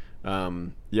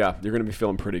 Yeah, you're going to be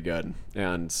feeling pretty good.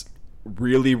 And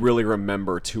really, really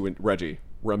remember to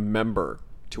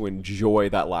enjoy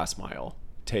that last mile.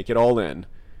 Take it all in.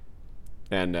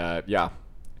 And yeah.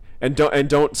 And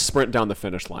don't sprint down the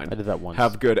finish line. I did that once.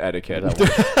 Have good etiquette. I did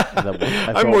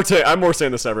that once. I'm more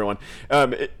saying this to everyone.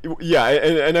 Yeah,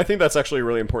 and I think that's actually a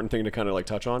really important thing to kind of like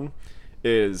touch on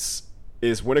is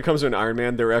when it comes to an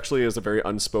Ironman, there actually is a very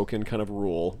unspoken kind of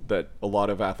rule that a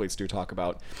lot of athletes do talk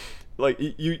about. Like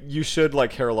you should like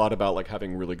care a lot about like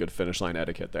having really good finish line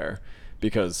etiquette there,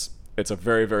 because it's a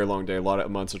very very long day, a lot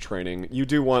of months of training. You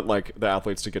do want like the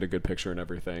athletes to get a good picture and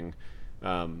everything.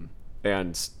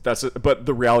 And that's it. But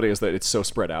the reality is that it's so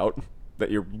spread out that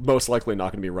you're most likely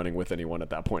not going to be running with anyone at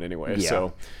that point anyway. Yeah.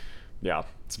 So, yeah,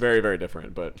 it's very, very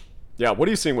different. But, yeah, what are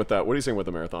you seeing with that? What are you seeing with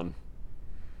the marathon?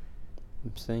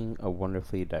 I'm seeing a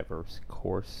wonderfully diverse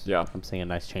course. Yeah. I'm seeing a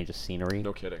nice change of scenery.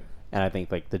 No kidding. And I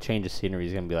think like the change of scenery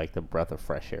is going to be like the breath of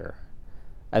fresh air.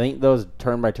 I think those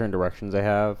turn-by-turn directions I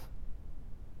have,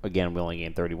 again, we only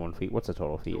gained 31 feet. What's the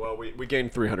total feet? Well, we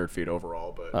gained 300 feet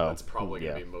overall, but Oh, that's probably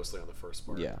going yeah. to be mostly on the first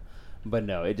part. Yeah. But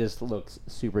no, it just looks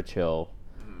super chill.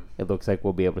 it looks like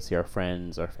we'll be able to see our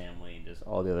friends, our family, and just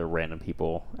all the other random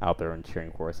people out there and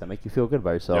cheering for us that make you feel good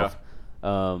about yourself.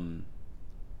 And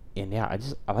yeah,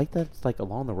 I like that it's like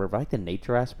along the river. I like the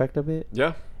nature aspect of it.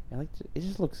 Yeah. It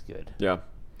just looks good. Yeah.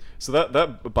 So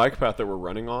that bike path that we're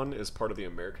running on is part of the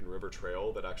American River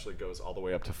Trail that actually goes all the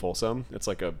way up to Folsom. It's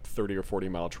like a 30 or 40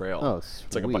 mile trail. Oh, it's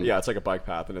like it's like a bike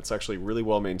path, and it's actually really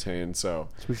well maintained. So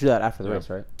we should do that after the race,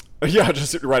 right? Yeah,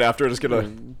 just right after, just get a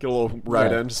little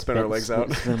ride in, just spin our legs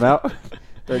out. Spin them out.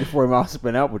 30, 40 miles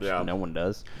spin out, which no one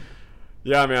does.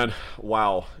 Yeah, man.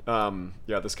 Wow.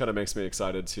 This kind of makes me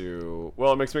excited to...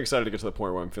 Well, it makes me excited to get to the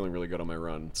point where I'm feeling really good on my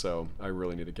run. So I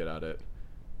really need to get at it.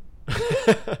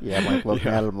 Yeah, I'm like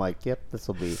looking at it, I'm like, yep, this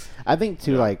will be... I think,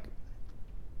 too, I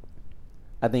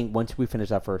think once we finish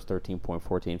that first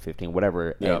 13.14, 15,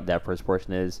 whatever that first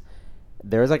portion is,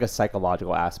 there's like a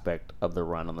psychological aspect of the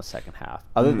run on the second half.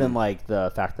 Other than like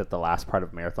the fact that the last part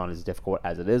of marathon is difficult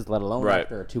as it is, let alone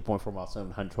after a 2.4 mile swim,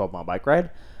 112 mile bike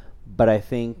ride. But I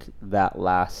think that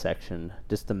last section,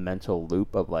 just the mental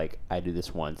loop of like, I do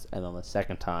this once, and then the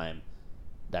second time,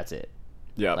 that's it.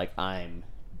 Yeah. Like, I'm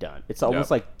done. It's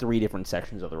almost like 3 different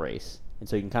sections of the race. And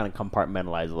so you can kind of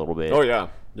compartmentalize a little bit. Oh, yeah.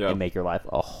 Yeah. And make your life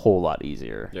a whole lot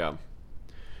easier. Yeah.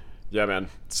 Yeah, man.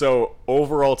 So,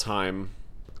 overall time,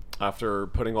 after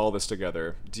putting all this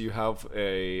together, do you have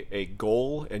a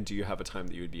goal, and do you have a time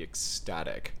that you would be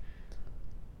ecstatic?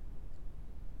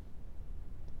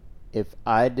 If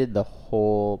I did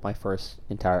my first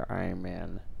entire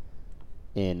Ironman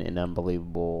in an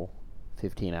unbelievable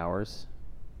 15 hours,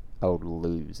 I would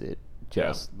lose it.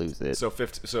 Lose it.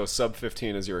 So sub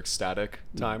 15 is your ecstatic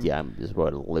time? Yeah, I'm just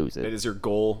about to lose it. Is your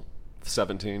goal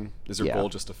 17? Is your goal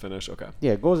just to finish? Okay.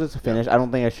 Yeah, goal is just to finish. I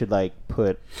don't think I should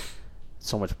put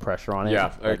so much pressure on it.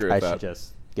 Yeah, I agree with that. I should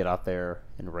just get out there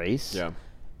and race. Yeah.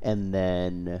 And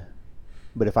then,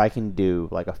 but if I can do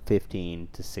a 15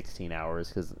 to 16 hours,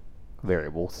 because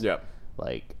variables. Yeah.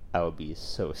 I would be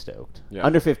so stoked. Yeah.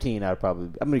 Under 15, I'm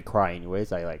going to cry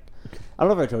anyways. I don't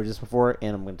know if I told you this before,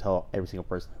 and I'm going to tell every single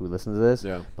person who listens to this.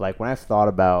 Yeah. But when I've thought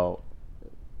about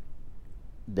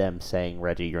them saying,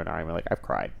 Reggie, you're an Ironman, I've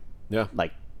cried. Yeah.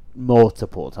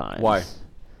 Multiple times. Why?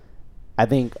 I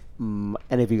think, and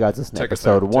if you guys listen to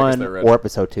episode 1 or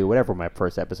episode 2, whatever my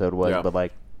first episode was,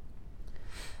 but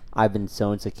I've been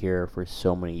so insecure for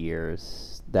so many years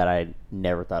that I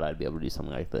never thought I'd be able to do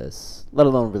something like this, let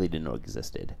alone really didn't know it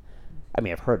existed. I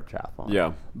mean, I've heard of triathlon.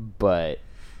 Yeah. But,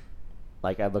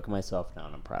 I look at myself now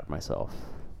and I'm proud of myself.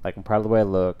 I'm proud of the way I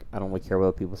look. I don't really care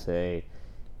what people say.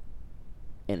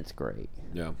 And it's great.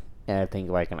 Yeah. And I think,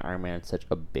 an Ironman is such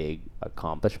a big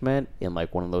accomplishment. And,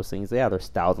 one of those things, there's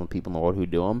thousands of people in the world who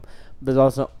do them. But there's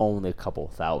also only a couple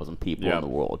thousand people in the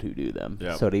world who do them.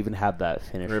 Yeah. So to even have that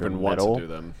finish or even medal, want to do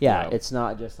them. Yeah, it's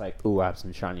not just ooh, I have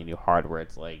some shiny new hardware.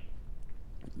 It's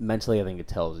mentally, I think it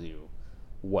tells you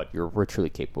what we're truly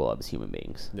capable of as human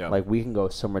beings. Yeah. We can go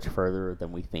so much further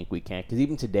than we think we can. Because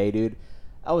even today, dude,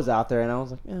 I was out there and I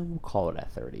was we'll call it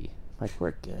at 30.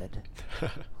 We're good.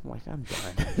 I'm I'm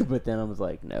done. But then I was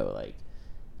no,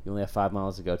 you only have 5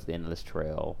 miles to go to the end of this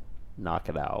trail. Knock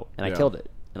it out. And I killed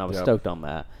it. And I was stoked on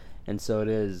that. And so it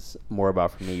is more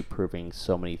about, for me, proving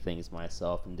so many things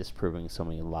myself and disproving so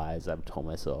many lies I've told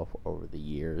myself over the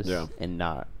years. Yeah. And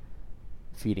not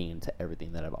feeding into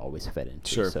everything that I've always fed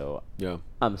into. Sure. So yeah,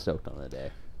 I'm stoked on the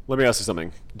day. Let me ask you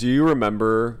something. Do you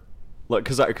remember...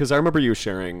 Because I remember you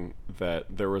sharing that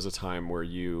there was a time where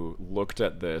you looked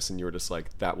at this and you were just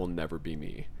that will never be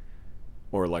me.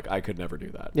 Or I could never do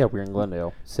that. Yeah, we were in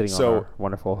Glendale, sitting on our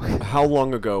wonderful... How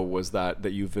long ago was that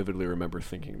you vividly remember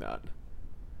thinking that?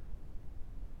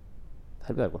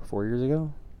 That'd be 4 years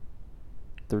ago?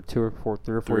 3 or 4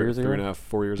 years ago? 3.5,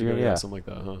 4 years ago? Yeah, something like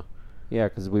that, huh? Yeah,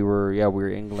 because we were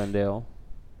in Glendale,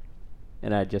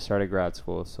 and I had just started grad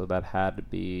school, so that had to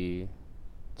be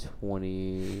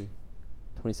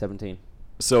 2017.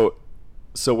 So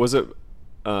was it,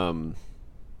 so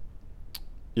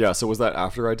was that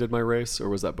after I did my race, or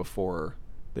was that before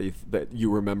that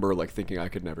you remember thinking I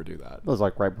could never do that? It was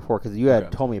right before, because you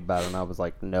had told me about it, and I was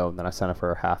no, and then I signed up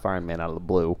for a half Ironman out of the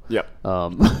blue. Yep.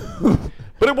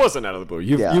 But it wasn't out of the blue.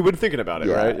 You've been thinking about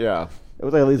it, right? Yeah. It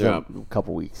was at least a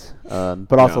couple weeks.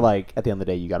 But also, at the end of the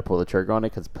day, you got to pull the trigger on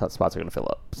it because spots are going to fill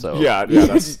up. So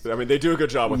that's. I mean, they do a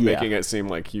good job with making it seem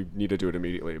like you need to do it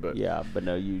immediately. But but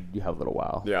no, you have a little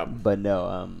while. Yeah. But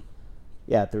no,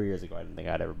 3 years ago, I didn't think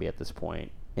I'd ever be at this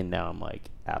point, and now I'm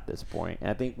at this point.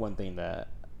 And I think one thing that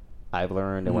I've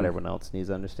learned and what everyone else needs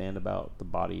to understand about the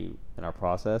body and our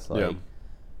process, and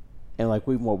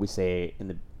what we say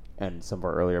in some of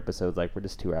our earlier episodes, we're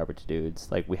just 2 average dudes.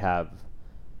 We have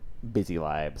busy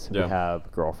lives. Yeah. We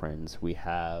have girlfriends. We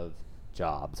have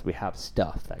jobs. We have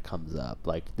stuff that comes up.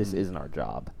 Like, this isn't our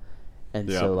job. And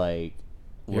Yeah. so, like...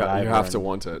 You have to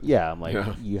want it. Yeah, I'm like,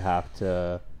 Yeah. you have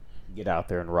to get out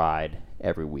there and ride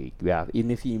every week.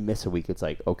 Even if you miss a week, it's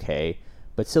like, okay.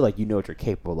 But still, like, you know what you're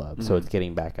capable of. So it's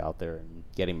getting back out there and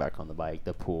getting back on the bike,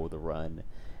 the pool, the run,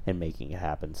 and making it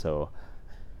happen. So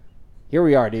here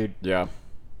we are, dude. Yeah.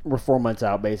 We're 4 months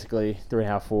out, basically.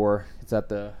 3.5, 4. It's at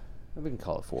the... We can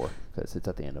call it 4 because it's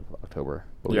at the end of October.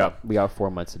 But we got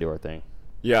 4 months to do our thing.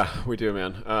 Yeah, we do,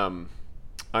 man.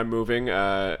 I'm moving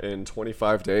in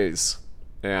 25 days,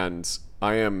 and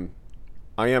I am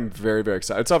very, very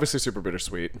excited. It's obviously super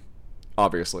bittersweet.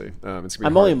 Obviously, it's gonna be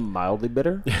I'm hard. only mildly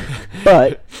bitter,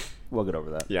 but we'll get over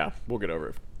that. Yeah, we'll get over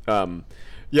it.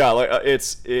 Yeah, like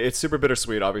it's super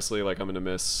bittersweet. Obviously, like I'm gonna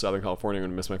miss Southern California. I'm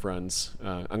gonna miss my friends.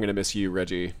 I'm gonna miss you,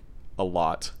 Reggie, a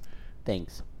lot.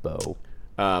 Thanks, Bo.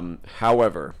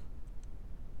 However,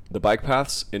 the bike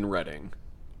paths in Reading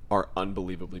are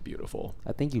unbelievably beautiful.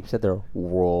 I think you said they're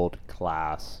world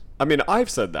class. I mean, I've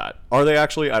said that. Are they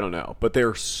actually? I don't know, but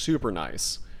they're super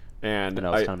nice. And I know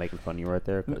I was kind of making fun of you right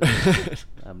there. 'Cause,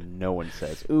 no one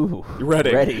says, "Ooh,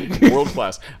 Reading. World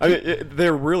class." I mean,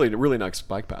 they're really, really nice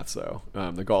bike paths, though.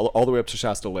 They go all the way up to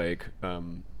Shasta Lake.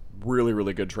 Really,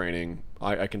 really good training.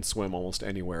 I can swim almost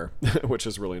anywhere, which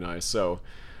is really nice. So,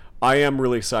 I am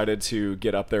really excited to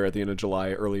get up there at the end of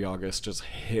July, early August. Just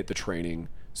hit the training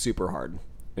super hard,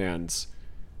 and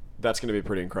that's going to be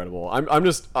pretty incredible. I'm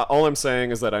just all I'm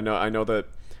saying is that I know that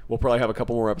we'll probably have a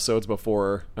couple more episodes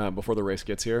before the race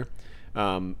gets here.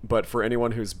 But for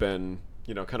anyone who's been,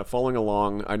 kind of following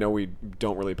along, I know we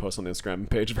don't really post on the Instagram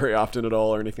page very often at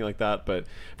all or anything like that. But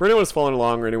for anyone who's following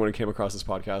along or anyone who came across this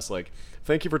podcast, like,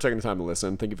 thank you for taking the time to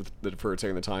listen. Thank you for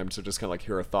taking the time to just kind of like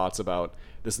hear our thoughts about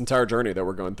this entire journey that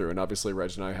we're going through. And obviously,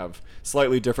 Reg and I have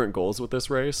slightly different goals with this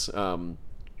race.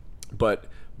 But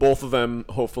both of them,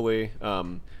 hopefully are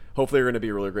going to be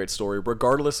a really great story,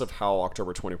 regardless of how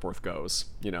October 24th goes.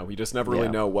 You just never really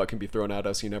know what can be thrown at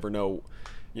us. You never know.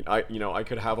 I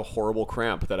could have a horrible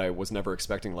cramp that I was never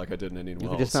expecting, like I did in Indian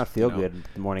Wells. You could just not feel good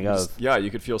the morning of. You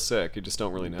could feel sick. You just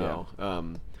don't really know.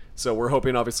 So we're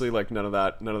hoping, obviously, like none of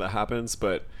that happens.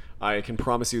 But I can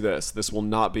promise you this will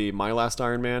not be my last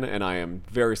Ironman, and I am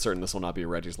very certain this will not be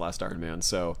Reggie's last Ironman.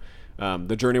 So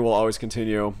the journey will always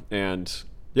continue. And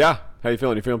yeah, how you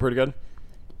feeling? You feeling pretty good?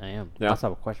 I am. Yeah. I also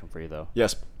have a question for you, though.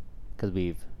 Yes. Because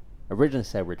we've originally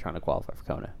said we're trying to qualify for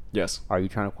Kona. Yes. Are you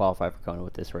trying to qualify for Kona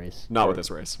with this race? Not with this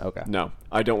race. Okay. No,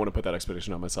 I don't want to put that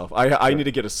expedition on myself. I need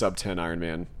to get a sub 10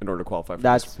 Ironman in order to qualify for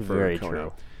That's this, for very Kona.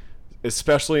 true.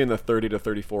 Especially in the 30 to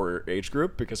 34 age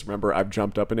group, because remember, I've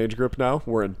jumped up an age group now.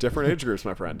 We're in different age groups,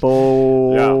 my friend.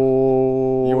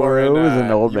 Oh, You are in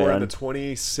an old you are in man. the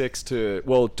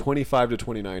 25 to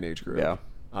 29 age group. Yeah.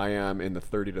 I am in the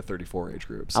 30 to 34 age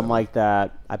group. So. I'm like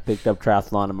that. I picked up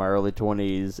triathlon in my early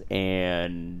 20s,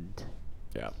 and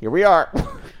here we are.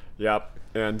 Yep.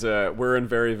 And we're in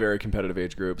very, very competitive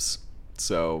age groups.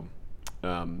 So,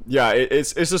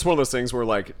 it's just one of those things where,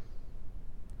 like,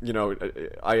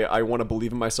 I want to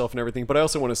believe in myself and everything, but I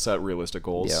also want to set realistic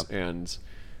goals. Yeah. And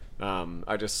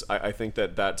I think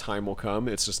that time will come.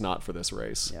 It's just not for this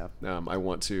race. Yeah. I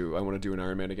want to do an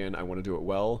Ironman again. I want to do it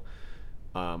well.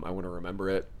 I want to remember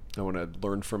it. I want to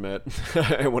learn from it.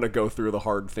 I want to go through the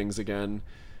hard things again.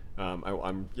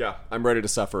 I'm ready to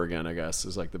suffer again, I guess,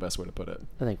 is like the best way to put it.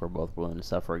 I think we're both willing to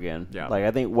suffer again. Yeah. Like,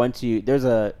 I think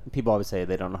people always say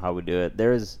they don't know how we do it.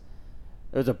 There's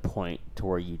a point to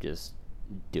where you just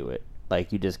do it.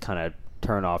 Like, you just kind of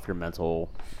turn off your mental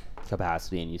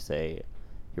capacity and you say,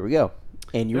 here we go.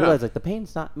 And you realize, like, the pain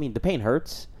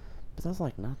hurts, but that's,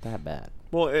 like, not that bad.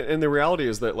 Well, and the reality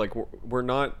is that, like, we're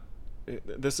not,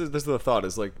 this is the thought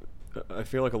is, like, I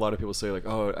feel like a lot of people say, like,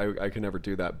 oh, I can never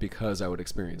do that because I would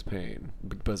experience pain.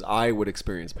 Because I would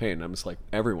experience pain. And I'm just like,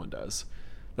 everyone does.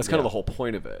 That's kind of the whole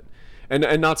point of it.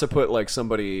 And not to put, like,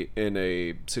 somebody in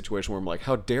a situation where I'm like,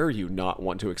 how dare you not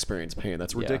want to experience pain?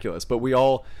 That's ridiculous. But we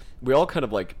all kind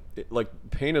of, like,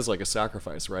 pain is like a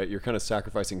sacrifice, right? You're kind of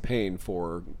sacrificing pain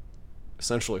for,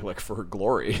 essentially, like, for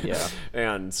glory. Yeah.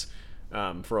 And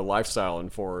for a lifestyle and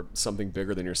for something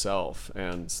bigger than yourself.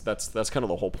 And that's kind of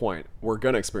the whole point. We're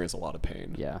going to experience a lot of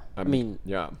pain. Yeah. I think,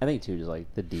 too, just,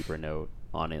 like, the deeper note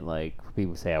on it, like,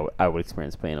 people say I would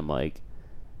experience pain. I'm like,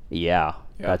 yeah,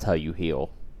 that's how you heal.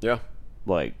 Yeah.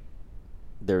 Like,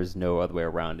 there's no other way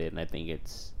around it, and I think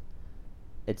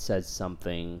it says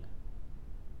something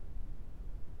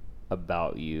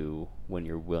about you when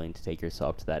you're willing to take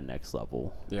yourself to that next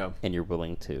level. Yeah. And you're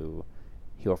willing to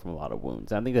heal from a lot of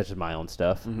wounds. I think that's just my own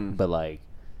stuff, but like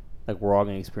we're all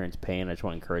gonna experience pain. I just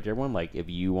want to encourage everyone, like, if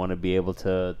you want to be able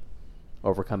to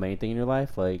overcome anything in your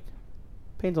life, like,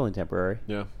 pain's only temporary.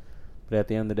 Yeah. But at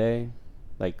the end of the day,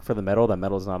 like for the medal, that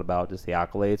medal is not about just the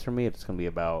accolades for me. It's going to be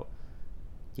about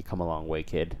you come a long way,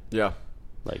 kid. Yeah.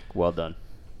 Like, well done.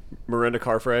 Miranda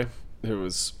Carfrae, who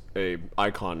was a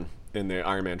icon in the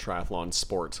Ironman triathlon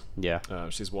sport. Yeah.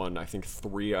 She's won, I think,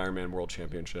 3 Ironman World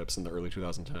Championships in the early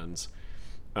 2010s.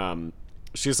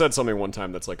 She said something one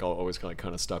time that's like always kind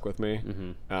of stuck with me.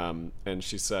 And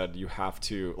she said you have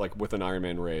to, like with an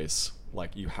Ironman race,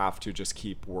 like you have to just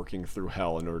keep working through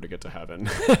hell in order to get to heaven.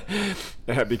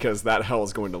 Because that hell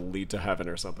is going to lead to heaven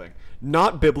or something.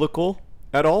 Not biblical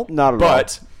at all. Not at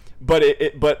all.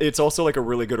 But it's also like a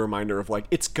really good reminder of like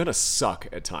it's gonna suck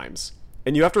at times,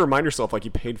 and you have to remind yourself like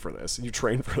you paid for this and you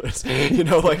trained for this. You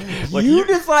know, like you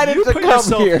decided to put come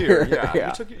yourself here.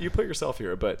 Yeah. You put yourself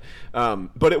here, but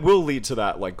it will lead to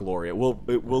that like glory. It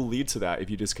will lead to that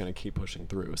if you just kind of keep pushing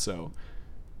through. So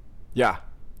yeah.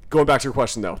 Going back to your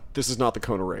question though, this is not the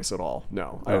Kona race at all.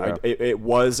 No, Okay. it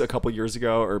was a couple years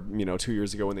ago, or 2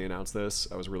 years ago when they announced this.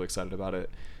 I was really excited about it.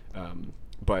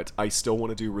 But I still want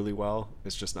to do really well.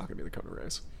 It's just not going to be the Kona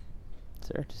race.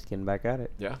 Sir, just getting back at it.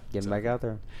 Yeah. Getting back out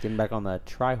there. Getting back on the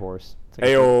tri-horse. It's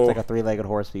Ayo. like a 3-legged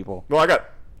horse, people. Well, I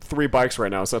got 3 bikes right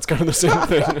now, so that's kind of the same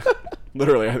thing.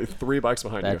 Literally, I have 3 bikes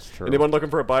behind you. That's true. Anyone looking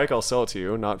for a bike, I'll sell it to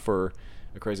you. Not for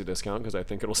a crazy discount, because I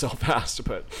think it'll sell fast.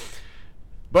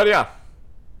 But yeah.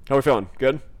 How we feeling?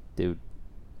 Good? Dude.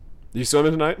 You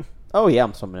swimming tonight? Oh, yeah,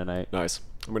 I'm swimming tonight. Nice.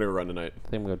 I'm going to go run tonight. I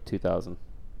think I'm going to 2,000.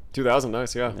 2,000,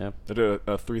 nice, yeah. Yeah. I did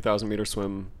a 3,000 meter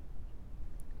swim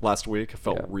last week. It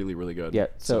felt really, really good. Yeah,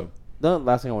 so the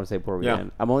last thing I want to say before we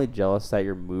end, I'm only jealous that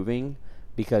you're moving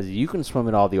because you can swim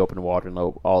in all the open water and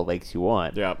all lakes you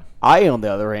want. Yeah. I, on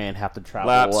the other hand, have to travel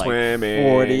Lap like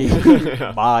swimming.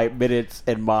 40 minutes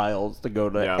and miles to go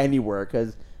to anywhere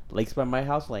because lakes by my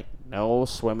house, like, no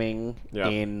swimming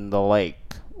in the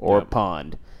lake or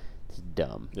pond. It's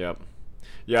dumb. Yep.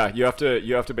 Yeah, you have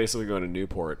to basically go to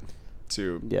Newport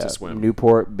to swim.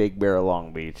 Newport, Big Bear,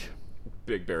 Long Beach.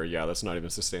 Big Bear, yeah, that's not even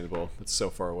sustainable. It's so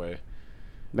far away.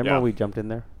 Remember when we jumped in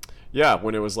there? Yeah,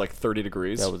 when it was like 30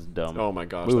 degrees. That was dumb. Oh my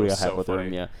gosh, we that would was have so with funny.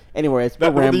 them, yeah. Anyway, it's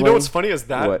rambling. You know what's funny is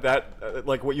What?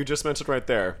 like what you just mentioned right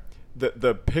there.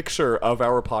 The picture of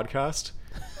our podcast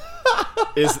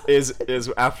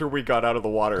is after we got out of the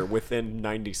water within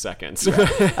 90 seconds.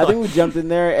 I think we jumped in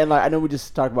there, and like I know we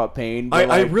just talked about pain.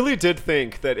 But I really did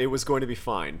think that it was going to be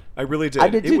fine. I really did. I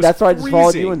did too. That's why I just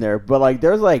followed you in there. But like,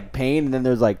 there's like pain, and then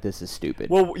there's like, this is stupid.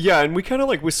 Well, yeah, and we kind of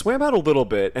like we swam out a little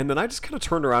bit, and then I just kind of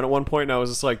turned around at one point, and I was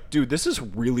just like, dude, this is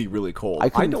really, really cold. I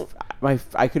couldn't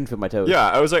feel my toes. Yeah,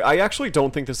 I was like, I actually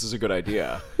don't think this is a good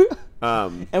idea.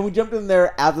 And we jumped in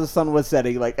there as the sun was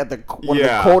setting, like at one of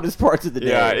the coldest parts of the day.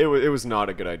 Yeah, it was not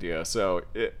a good idea. So,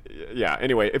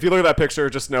 anyway, if you look at that picture,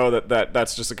 just know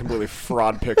that's just a completely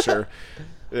fraud picture.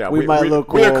 Yeah, we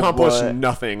accomplished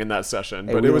nothing in that session,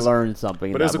 hey, but we it was learned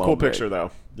something. But it was a cool picture,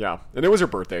 though. Yeah, and it was your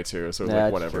birthday too, so it was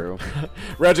like whatever. True.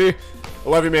 Reggie, I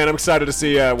love you, man. I'm excited to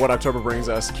see what October brings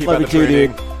us. Keep love at the you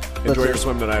training. Too, dude. Enjoy your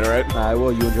swim tonight, all right? I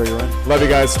will. You enjoy your run. Love you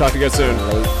guys. Talk to you guys soon.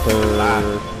 Later.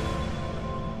 Bye.